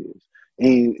test is.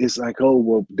 And it's like, oh,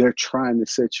 well, they're trying to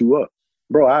set you up.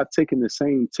 Bro, I've taken the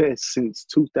same test since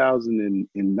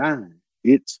 2009.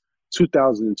 It's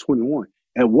 2021.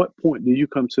 At what point do you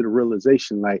come to the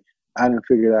realization, like, I done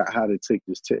figured out how to take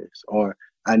this test? Or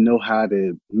I know how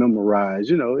to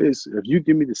memorize. It's if you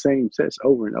give me the same test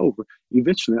over and over,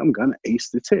 eventually I'm gonna ace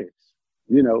the test.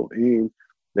 And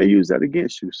they use that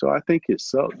against you. So I think it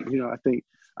sucks.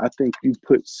 I think you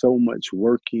put so much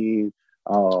work in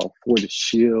for the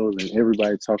shield, and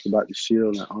everybody talk about the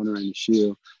shield and honoring the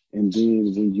shield, and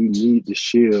then when you need the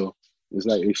shield, it's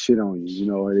like they shit on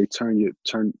you, or they turn their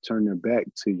back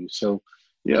to you. So,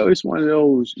 it's one of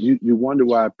those, you wonder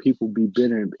why people be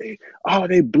bitter and, oh,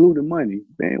 they blew the money.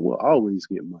 Man, we'll always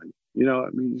get money.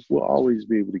 We'll always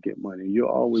be able to get money. You'll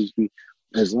always be,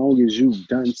 as long as you've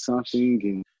done something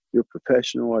and you're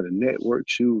professional or the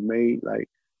networks you've made, like,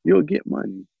 you'll get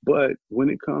money. But when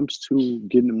it comes to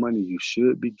getting the money you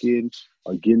should be getting,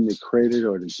 or getting the credit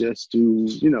or the just do,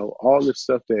 all the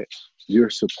stuff that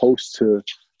you're supposed to,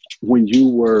 when you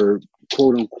were,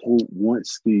 quote unquote,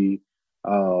 once the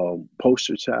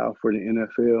poster child for the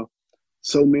NFL,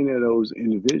 so many of those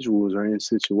individuals are in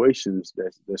situations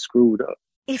that screwed up.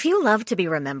 If you love to be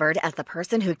remembered as the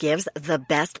person who gives the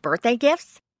best birthday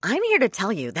gifts, I'm here to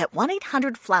tell you that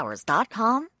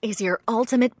 1-800-Flowers.com is your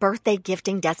ultimate birthday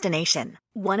gifting destination.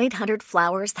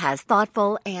 1-800-Flowers has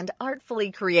thoughtful and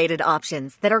artfully created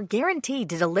options that are guaranteed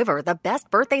to deliver the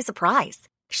best birthday surprise.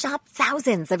 Shop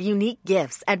thousands of unique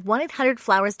gifts at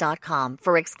 1-800-Flowers.com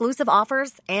for exclusive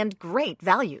offers and great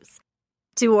values.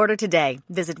 To order today,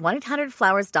 visit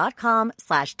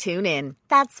 1-800-Flowers.com/tune-in.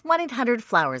 That's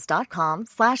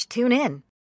 1-800-Flowers.com/tune-in.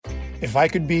 If I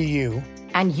could be you.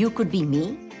 And you could be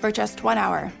me for just 1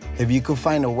 hour. If you could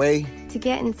find a way to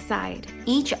get inside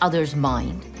each other's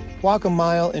mind. Walk a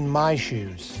mile in my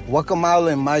shoes. Walk a mile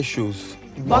in my shoes.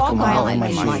 Walk a mile in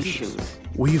my shoes.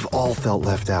 We've all felt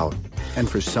left out. And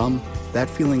for some, that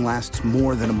feeling lasts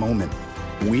more than a moment.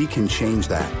 We can change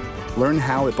that. Learn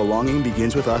how at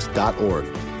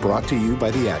belongingbeginswithus.org. Brought to you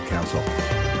by the Ad Council.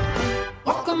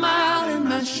 Walk a mile in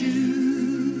my shoes.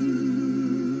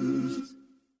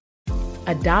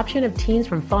 Adoption of teens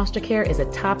from foster care is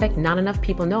a topic not enough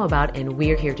people know about, and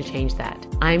we're here to change that.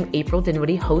 I'm April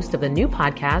Dinwiddie, host of the new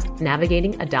podcast,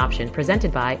 Navigating Adoption,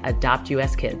 presented by Adopt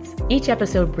US Kids. Each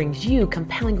episode brings you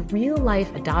compelling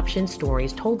real-life adoption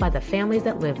stories told by the families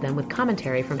that live them with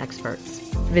commentary from experts.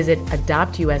 Visit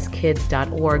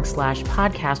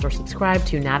adoptuskids.org/podcast or subscribe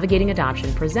to Navigating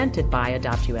Adoption, presented by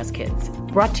Adopt US Kids.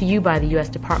 Brought to you by the U.S.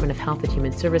 Department of Health and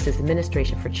Human Services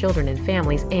Administration for Children and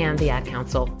Families and the Ad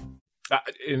Council.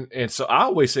 And so I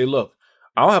always say, look,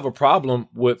 I don't have a problem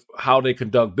with how they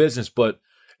conduct business, but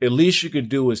at least you can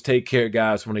do is take care of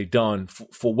guys when they're done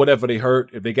for whatever they hurt.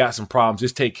 If they got some problems,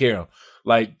 just take care of them.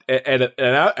 Like, and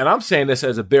I'm saying this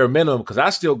as a bare minimum because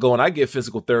I still go and I get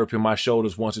physical therapy in my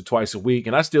shoulders once or twice a week,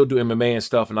 and I still do MMA and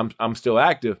stuff, and I'm still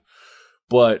active.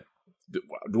 But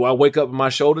do I wake up with my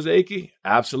shoulders achy?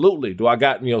 Absolutely. Do I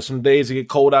got some days it get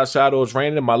cold outside or it's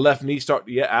raining and my left knee start?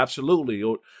 Yeah, absolutely.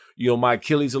 Or my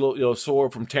Achilles a little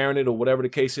sore from tearing it or whatever the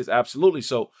case is. Absolutely.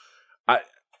 So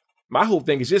my whole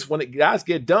thing is just when guys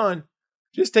get done,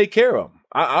 just take care of them.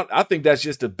 I think that's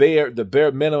just the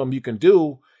bare minimum you can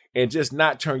do, and just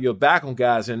not turn your back on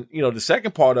guys. And the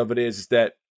second part of it is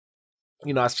that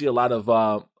I see a lot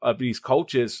of these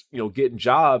coaches getting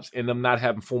jobs and them not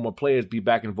having former players be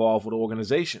back involved with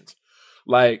organizations.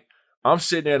 Like, I'm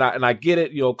sitting there and I get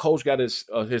it. Coach got his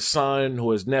son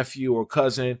or his nephew or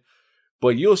cousin.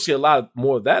 But you'll see a lot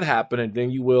more of that happening than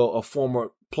you will a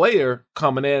former player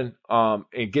coming in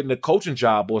and getting a coaching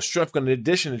job or strength and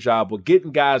conditioning job or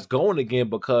getting guys going again.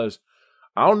 Because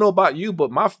I don't know about you,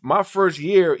 but my first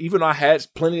year, even though I had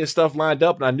plenty of stuff lined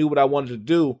up and I knew what I wanted to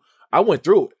do, I went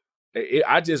through it.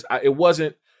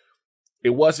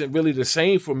 It wasn't really the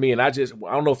same for me. And I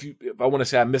don't know if I want to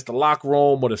say I missed the locker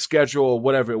room or the schedule or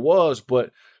whatever it was,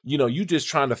 but you just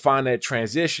trying to find that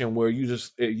transition where you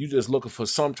just looking for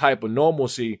some type of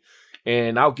normalcy.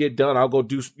 And I'll get done. I'll go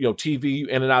do TV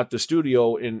in and out the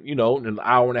studio in an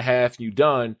hour and a half, and you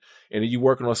done. And then you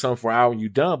working on something for an hour and you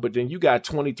done. But then you got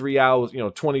 23 hours,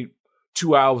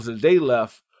 22 hours a day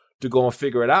left to go and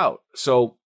figure it out.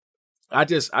 So I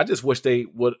just wish they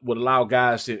would allow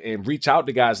guys to and reach out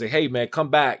to guys, say, hey man, come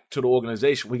back to the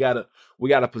organization. We got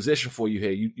a position for you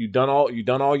here. You done all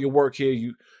your work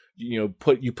here. You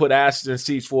put asses in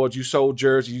seats for us. You sold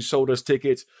jerseys. You sold us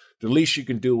tickets. The least you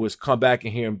can do is come back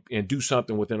in here and do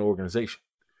something within the organization.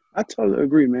 I totally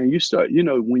agree, man. You start,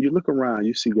 when you look around,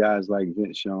 you see guys like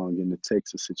Vince Young in the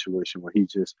Texas situation where he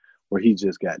just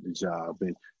got the job,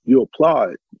 and you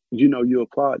applaud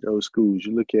those schools.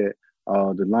 You look at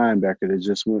the linebacker that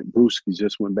Brewski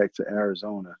just went back to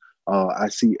Arizona. I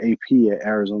see AP at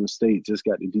Arizona State just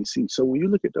got to DC. So when you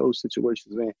look at those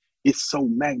situations, man, it's so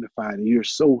magnified, and you're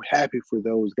so happy for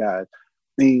those guys.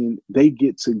 and they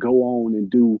get to go on and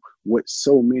do what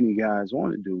so many guys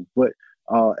want to do. But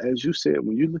as you said,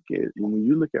 when you look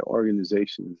at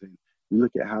organizations and you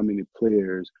look at how many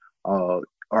players are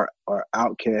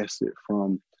outcasted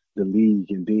from the league,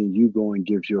 and then you go and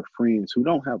give your friends who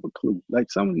don't have a clue.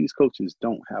 Like, some of these coaches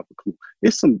don't have a clue.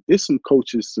 It's some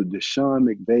coaches, to the Sean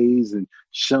McVays and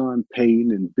Sean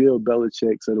Payton and Bill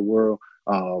Belichick's of the world,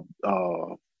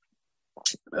 the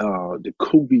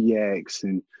Kubiaks,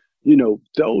 and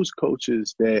those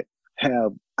coaches that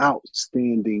have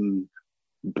outstanding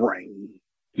brain.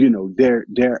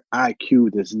 Their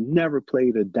IQ that's never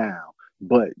played a down,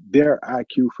 but their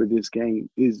IQ for this game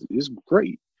is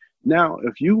great. Now,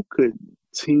 if you could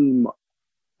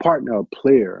partner a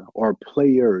player or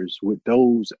players with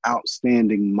those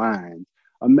outstanding minds,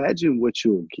 imagine what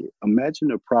you'll get. Imagine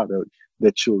the product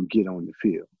that you'll get on the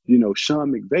field.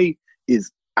 Sean McVay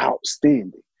is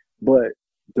outstanding, but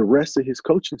the rest of his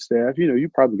coaching staff, you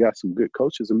probably got some good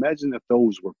coaches. Imagine if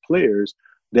those were players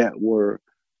that were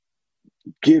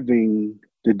giving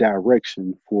the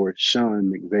direction for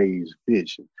Sean McVay's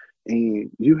vision. And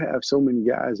you have so many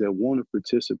guys that want to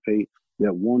participate,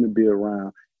 that want to be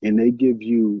around, and they give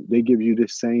you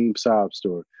this same sob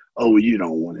story. Oh, you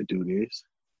don't want to do this.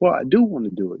 Well, I do want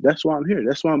to do it. That's why I'm here.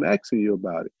 That's why I'm asking you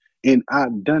about it. And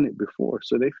I've done it before.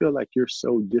 So they feel like you're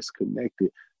so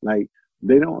disconnected. Like,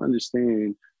 they don't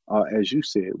understand, as you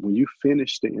said, when you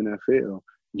finished the NFL,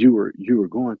 you were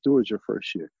going through it your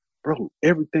first year. Bro,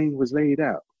 everything was laid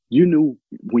out. You knew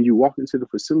when you walk into the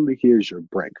facility, here's your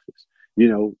breakfast.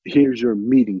 Here's your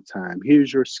meeting time.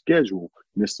 Here's your schedule,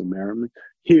 Mr. Merriman.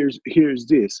 Here's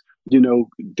this.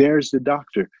 There's the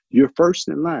doctor. You're first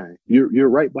in line. You're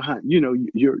right behind.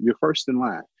 You're first in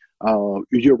line.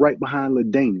 You're right behind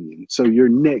LaDainian. So you're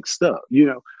next up.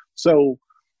 So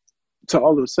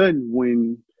all of a sudden,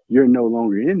 when you're no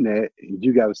longer in that,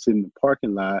 you got to sit in the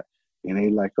parking lot, and they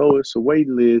like, oh, it's a wait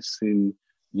list, and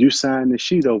you sign the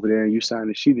sheet over there, and you sign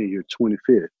the sheet, and you're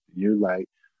 25th. You're like,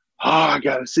 oh, I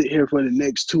got to sit here for the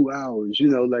next 2 hours.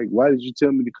 Like, why did you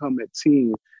tell me to come at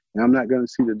 10, and I'm not going to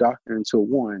see the doctor until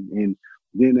 1? And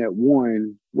then at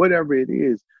 1, whatever it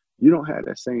is, you don't have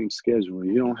that same schedule.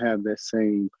 You don't have that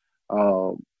same,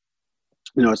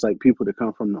 it's like people that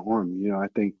come from the Army. I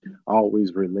think I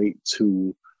always relate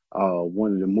to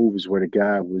one of the movies where the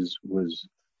guy was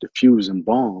diffusing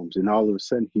bombs, and all of a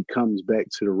sudden he comes back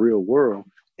to the real world,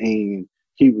 and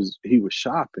he was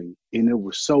shopping, and he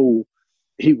was so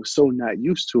not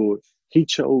used to it. He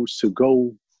chose to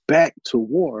go back to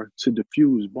war to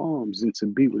defuse bombs and to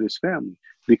be with his family,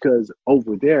 because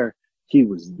over there he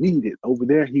was needed. Over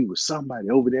there he was somebody.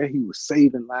 Over there he was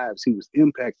saving lives. He was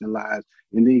impacting lives.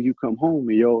 And then you come home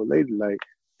and your old lady like,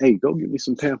 hey, go get me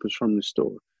some Pampers from the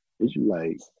store. And you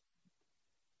like,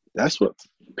 that's what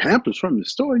Pampers from the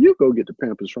store? You go get the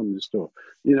Pampers from the store.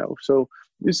 So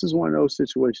this is one of those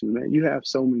situations, man. You have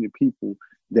so many people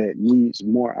that needs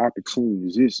more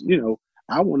opportunities.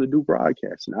 I want to do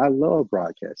broadcasting. I love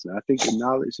broadcasting. I think the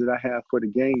knowledge that I have for the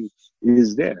game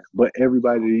is there. But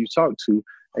everybody that you talk to,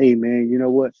 hey, man, you know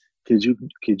what? Could you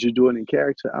do it in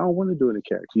character? I don't want to do it in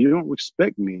character. You don't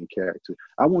respect me in character.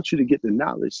 I want you to get the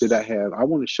knowledge that I have. I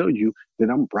want to show you that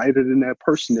I'm brighter than that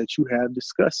person that you have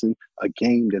discussing a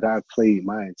game that I've played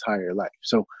my entire life.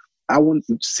 So I want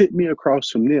to sit me across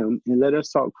from them and let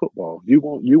us talk football. You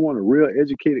want a real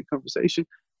educated conversation?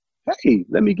 Hey,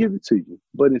 let me give it to you.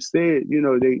 But instead,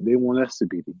 they want us to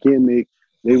be the gimmick.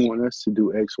 They want us to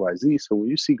do X, Y, Z. So when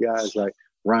you see guys like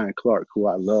Ryan Clark, who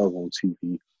I love on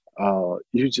TV,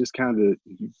 you just kind of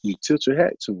you tilt your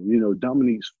hat to him.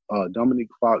 Dominique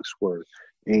Foxworth,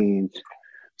 and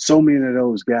so many of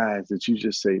those guys that you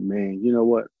just say, man, you know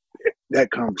what? That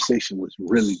conversation was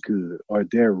really good, or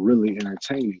they're really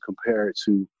entertaining compared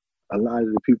to a lot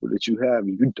of the people that you have,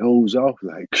 and you doze off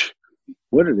like,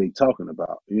 what are they talking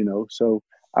about? So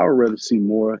I would rather see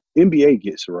more. NBA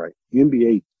gets it right.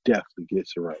 NBA definitely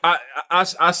gets it right.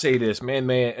 I say this, man.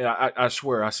 I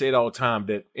swear, I say it all the time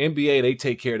that NBA, they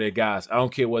take care of their guys. I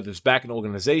don't care whether it's back in the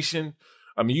organization.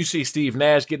 I mean, you see Steve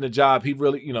Nash getting a job. He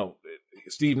really,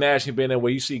 Steve Nash has been there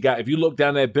where you see guys. If you look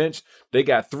down that bench, they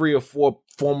got 3 or 4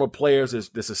 former players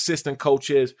as assistant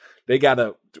coaches. They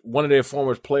got one of their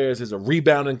former players is a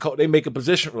rebounding coach. They make a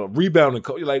position a rebounding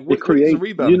coach. You're like, what is a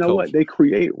rebounding coach? What? They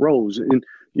create roles. And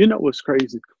you know what's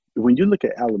crazy? When you look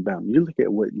at Alabama, you look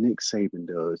at what Nick Saban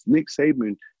does. Nick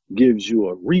Saban gives you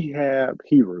a rehab.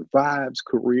 He revives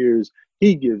careers.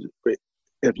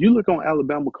 If you look on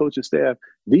Alabama coaching staff,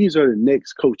 these are the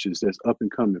next coaches that's up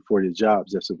and coming for the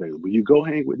jobs that's available. You go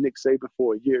hang with Nick Saban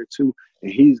for a year or two,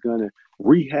 and he's going to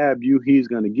rehab you. He's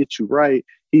going to get you right.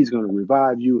 He's going to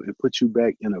revive you and put you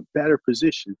back in a better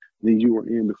position than you were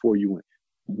in before you went.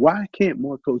 Why can't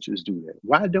more coaches do that?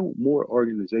 Why don't more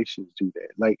organizations do that?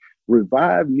 Like,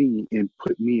 revive me and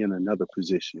put me in another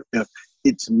position. If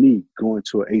it's me going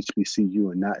to a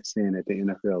HBCU and not staying at the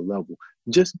NFL level,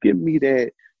 just give me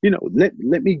that,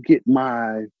 let me get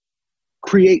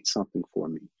create something for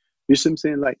me. You see what I'm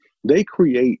saying? Like, they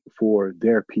create for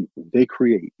their people. They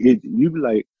create it. You be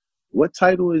like, what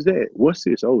title is that? What's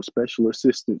this? Oh, special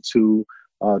assistant to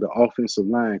the offensive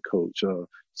line coach,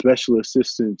 special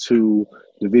assistant to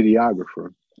the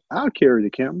videographer. I'll carry the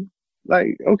camera.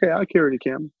 Like, okay, I'll carry the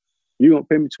camera. You're going to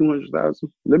pay me $200,000?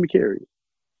 Let me carry it.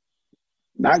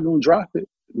 Not going to drop it.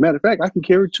 Matter of fact, I can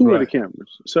carry two of the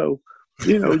cameras. So,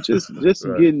 just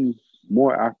right. Getting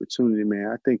more opportunity, man,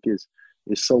 I think is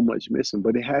so much missing,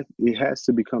 but it has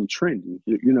to become trendy.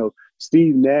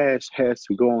 Steve Nash has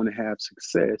to go on and have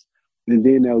success, and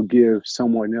then they'll give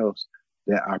someone else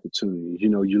that opportunity.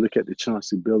 You look at the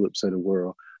Chauncey Billups of the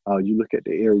world. You look at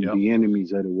the Eric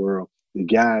Bieniemys of the world, the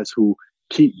guys who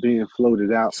keep being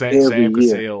floated out every Sam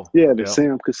year. Cassell. Yeah, the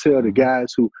Sam Cassell, the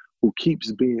guys who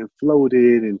keeps being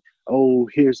floated and,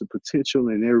 here's the potential,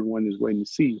 and everyone is waiting to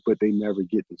see, but they never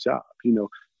get the job. You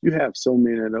have so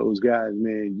many of those guys,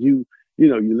 man. You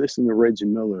listen to Reggie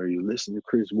Miller, you listen to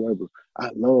Chris Webber. I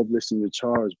love listening to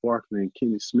Charles Barkley and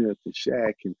Kenny Smith and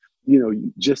Shaq, and,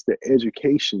 just the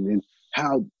education and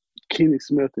how Kenny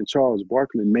Smith and Charles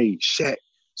Barkley made Shaq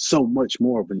so much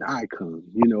more of an icon,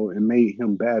 and made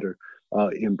him better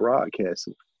in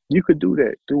broadcasting. You could do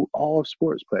that through all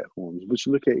sports platforms, but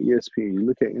you look at ESPN, you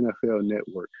look at NFL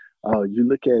Network, you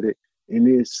look at it, and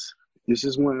it's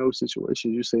just one of those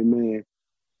situations. You say, man,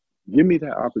 give me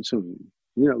that opportunity.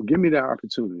 Give me that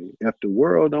opportunity. If the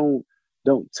world don't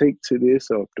take to this,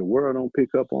 or if the world don't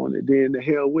pick up on it, then the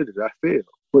hell with it. I failed.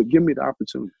 But give me the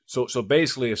opportunity. So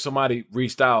basically, if somebody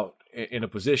reached out in a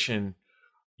position,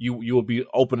 you will be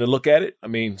open to look at it.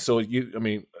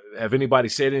 Have anybody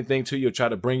said anything to you or try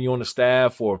to bring you on the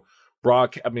staff or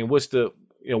broadcast? What's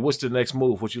the next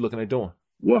move? What you looking at doing?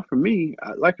 Well, for me,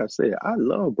 like I said, I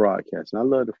love broadcasting. I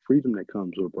love the freedom that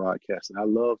comes with broadcasting. I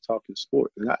love talking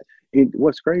sports. And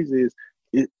what's crazy is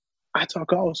I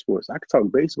talk all sports. I can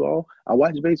talk baseball. I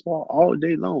watch baseball all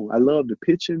day long. I love the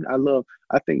pitching.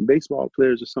 I think baseball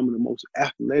players are some of the most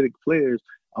athletic players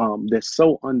that's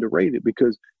so underrated,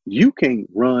 because you can't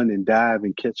run and dive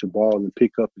and catch a ball and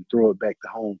pick up and throw it back to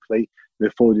home plate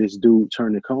before this dude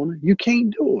turn the corner. You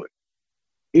can't do it.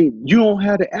 And you don't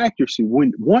have the accuracy.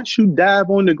 Once you dive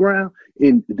on the ground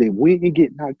and they win and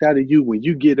get knocked out of you, when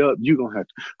you get up, you're going to have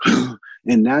to,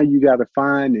 and now you got to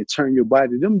find and turn your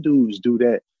body. Them dudes do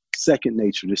that second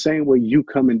nature. The same way you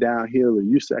coming downhill or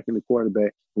you sacking the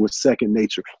quarterback with second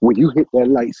nature. When you hit that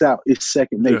lights out, it's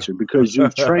second nature because you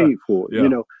trained for it,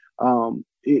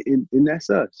 and that's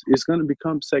us. It's going to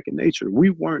become second nature.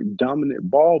 We weren't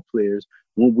dominant ball players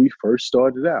when we first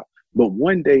started out, but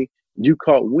one day you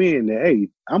caught wind that, hey,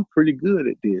 I'm pretty good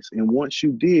at this. And once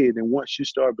you did, and once you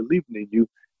started believing in you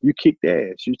kicked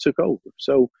ass, you took over.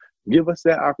 So give us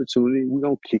that opportunity. We're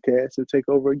going to kick ass and take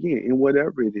over again in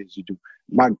whatever it is you do.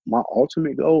 My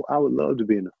ultimate goal, I would love to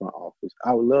be in the front office.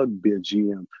 I would love to be a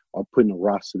GM or putting a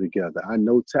roster together. I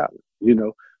know talent,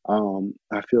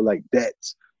 I feel like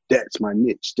that's my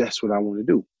niche. That's what I want to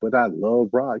do. But I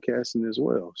love broadcasting as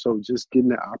well. So just getting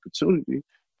that opportunity,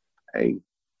 hey.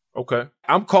 Okay.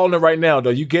 I'm calling it right now, though.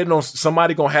 You getting on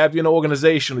somebody going to have you in the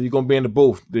organization, or you going to be in the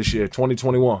booth this year,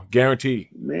 2021, guaranteed?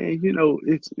 Man,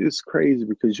 it's crazy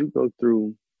because you go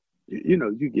through,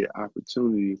 you get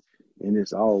opportunity, and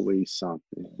it's always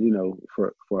something.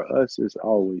 For us, it's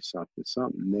always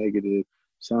something negative,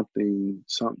 something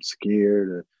scared,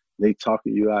 or they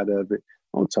talking you out of it.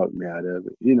 Don't talk me out of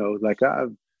it. Like I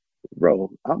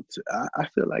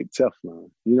feel like Teflon,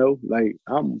 like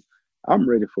I'm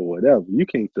ready for whatever. You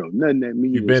can't throw nothing at me.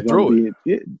 You've been through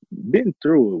it. Been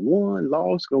through it. Won,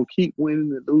 lost, gonna keep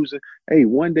winning and losing. Hey,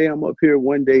 one day I'm up here,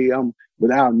 one day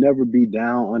but I'll never be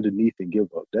down underneath and give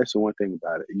up. That's the one thing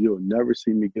about it. You'll never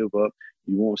see me give up.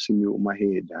 You won't see me with my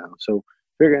head down. So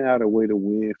figuring out a way to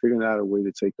win, figuring out a way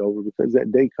to take over, because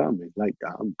that day coming, like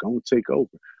I'm gonna take over.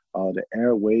 The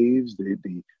airwaves,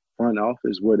 the front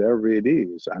office, whatever it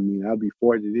is. I'll be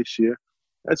 40 this year.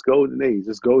 That's golden age.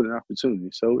 That's golden opportunity.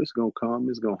 So it's going to come.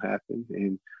 It's going to happen.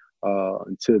 And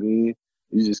until then,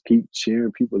 you just keep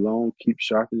cheering people on, keep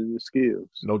sharpening the skills.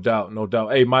 No doubt. No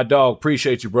doubt. Hey, my dog,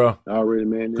 appreciate you, bro. Already,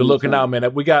 man. Good looking out,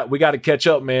 man. We got to catch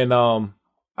up, man. I'm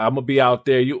going to be out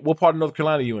there. What part of North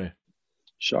Carolina you in?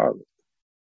 Charlotte.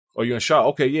 Oh, you're in Charlotte?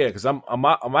 Okay, yeah, because I'm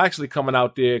actually coming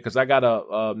out there because I got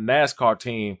a NASCAR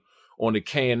team on the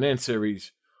K&N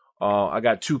series I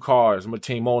got 2 cars. I'm a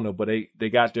team owner, but they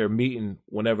got their meeting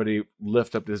whenever they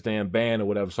lift up this damn band or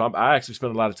whatever. So I actually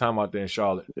spend a lot of time out there in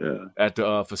Charlotte at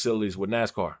the facilities with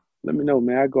NASCAR. Let me know,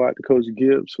 man. I go out to Coach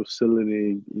Gibbs'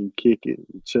 facility and kick it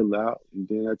and chill out. And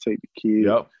then I take the kids,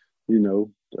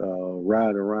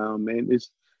 ride around, man.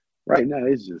 Right now,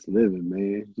 it's just living,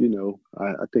 man.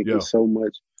 I think there's so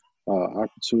much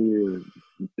opportunity.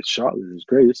 Charlotte is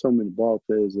great. There's so many ball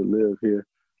players that live here.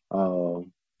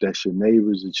 That's your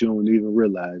neighbors that you don't even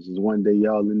realize. Is one day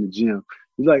y'all in the gym.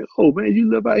 He's like, oh, man, you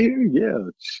live out here? Yeah.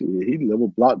 Shit, he live a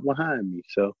block behind me.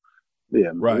 So,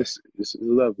 yeah, man, it's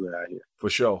lovely out here.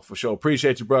 For sure.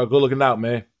 Appreciate you, bro. Good looking out,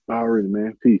 man. Already,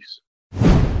 man. Peace.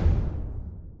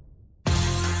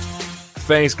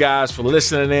 Thanks, guys, for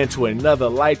listening in to another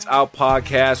Lights Out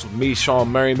podcast with me, Shawne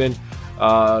Merriman.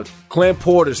 Clint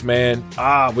Portis, man.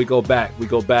 We go back.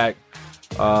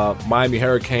 Miami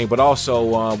Hurricane, but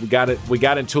also we got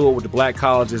into it with the black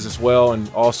colleges as well,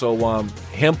 and also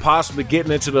him possibly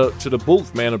getting into the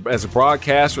booth, man, as a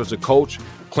broadcaster, as a coach.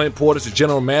 Clint Portis, a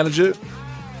general manager,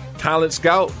 talent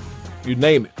scout, you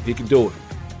name it, he can do it.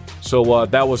 So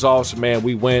that was awesome, man.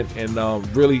 We went and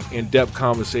really in-depth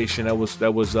conversation. That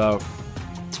was a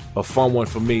fun one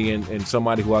for me and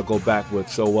somebody who I go back with.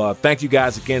 So thank you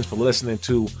guys again for listening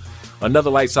to another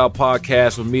Lights Out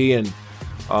podcast with me, and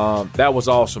that was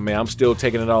awesome, man. I'm still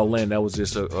taking it all in. That was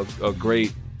just a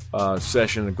great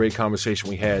session, a great conversation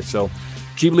we had. So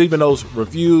keep leaving those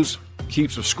reviews,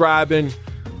 keep subscribing.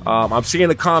 I'm seeing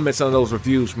the comments on those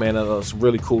reviews, man. Some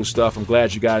really cool stuff. I'm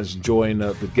glad you guys enjoying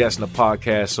the guests in the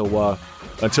podcast. So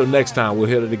until next time, we'll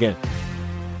hit it again.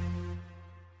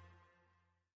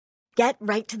 Get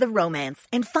right to the romance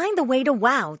and find the way to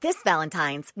wow this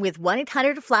Valentine's with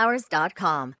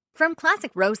 1-800-Flowers.com. From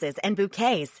classic roses and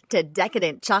bouquets to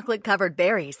decadent chocolate-covered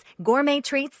berries, gourmet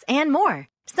treats, and more.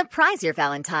 Surprise your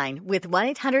Valentine with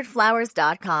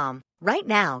 1-800-Flowers.com. Right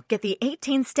now, get the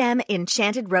 18-stem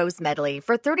Enchanted Rose Medley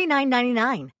for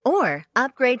 $39.99. Or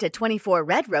upgrade to 24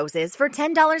 red roses for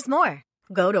 $10 more.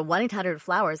 Go to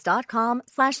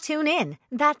 1-800-Flowers.com/tune-in.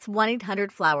 That's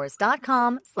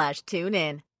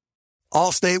 1-800-Flowers.com/tune-in.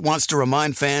 Allstate wants to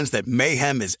remind fans that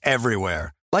mayhem is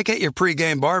everywhere, like at your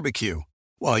pregame barbecue.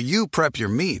 While you prep your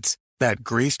meats, that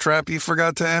grease trap you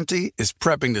forgot to empty is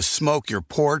prepping to smoke your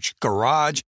porch,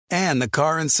 garage, and the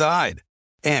car inside.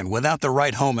 And without the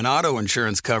right home and auto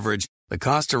insurance coverage, the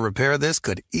cost to repair this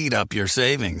could eat up your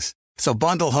savings. So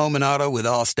bundle home and auto with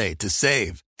Allstate to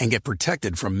save and get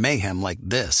protected from mayhem like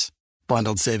this.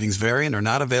 Bundled savings vary and are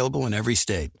not available in every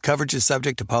state. Coverage is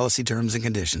subject to policy terms and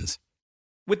conditions.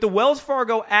 With the Wells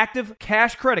Fargo Active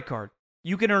Cash Credit Card,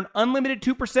 you can earn unlimited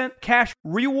 2% cash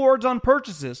rewards on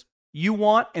purchases you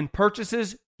want and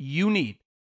purchases you need.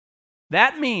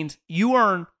 That means you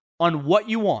earn on what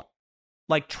you want,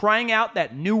 like trying out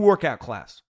that new workout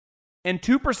class, and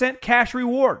 2% cash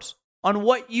rewards on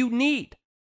what you need,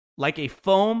 like a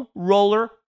foam roller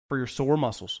for your sore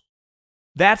muscles.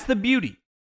 That's the beauty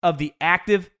of the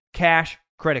Active Cash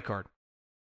Credit Card.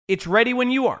 It's ready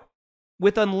when you are,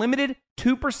 with unlimited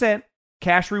 2%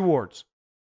 cash rewards.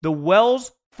 The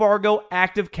Wells Fargo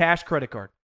Active Cash Credit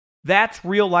Card. That's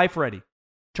real life ready.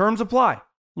 Terms apply.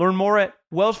 Learn more at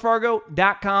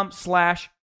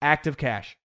wellsfargo.com/activecash.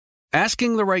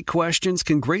 Asking the right questions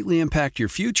can greatly impact your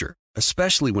future,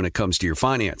 especially when it comes to your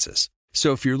finances.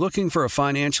 So if you're looking for a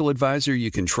financial advisor you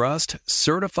can trust,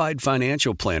 certified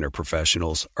financial planner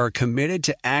professionals are committed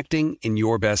to acting in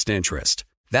your best interest.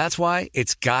 That's why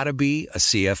it's got to be a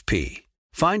CFP.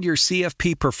 Find your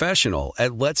CFP professional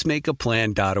at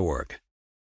letsmakeaplan.org.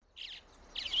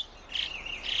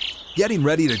 Getting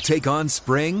ready to take on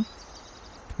spring?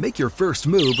 Make your first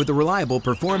move with the reliable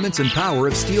performance and power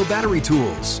of Steel battery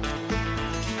tools.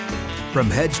 From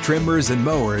hedge trimmers and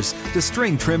mowers to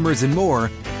string trimmers and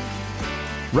more,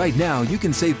 right now you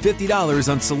can save $50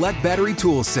 on select battery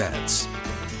tool sets.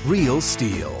 Real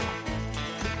Steel.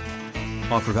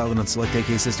 Offer valid on select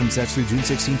AK system sets through June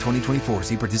 16, 2024.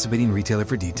 See participating retailer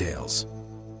for details.